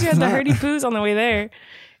told you I had the hurdy poos on the way there.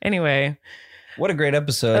 Anyway, what a great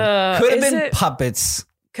episode. Could have been puppets.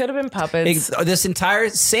 Could have been puppets. This entire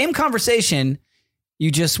same conversation,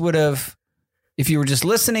 you just would have, if you were just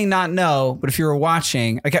listening, not know, but if you were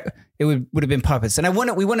watching, it would have been puppets. And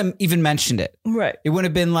we wouldn't have even mentioned it. Right. It wouldn't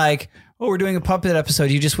have been like, oh, we're doing a puppet episode.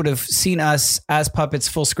 You just would have seen us as puppets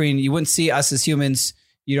full screen. You wouldn't see us as humans.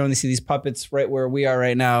 You'd only see these puppets right where we are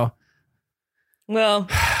right now. Well,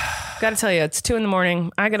 got to tell you, it's 2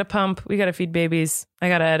 a.m. I got to pump. We got to feed babies. I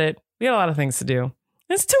got to edit. We got a lot of things to do.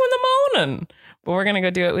 It's 2 a.m. But we're going to go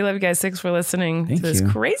do it. We love you guys. Thanks for listening to this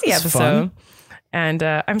crazy episode. Fun. And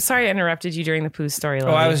I'm sorry I interrupted you during the poo story. Oh,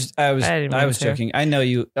 I was joking. I know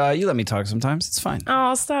you. You let me talk sometimes. It's fine.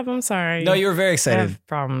 Oh, stop. I'm sorry. No, you were very excited. I have a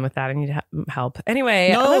problem with that. I need help.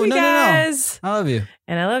 Anyway, I love you guys. I love you.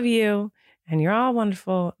 And I love you. And you're all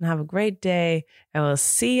wonderful. And have a great day. And we'll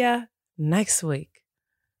see ya next week.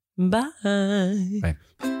 Bye. Bye.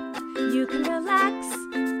 You can relax.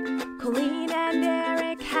 Colleen and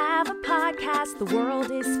Eric have a podcast. The world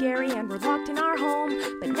is scary and we're locked in our home.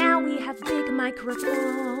 But now we have big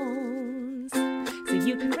microphones. So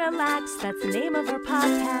you can relax. That's the name of our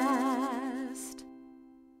podcast.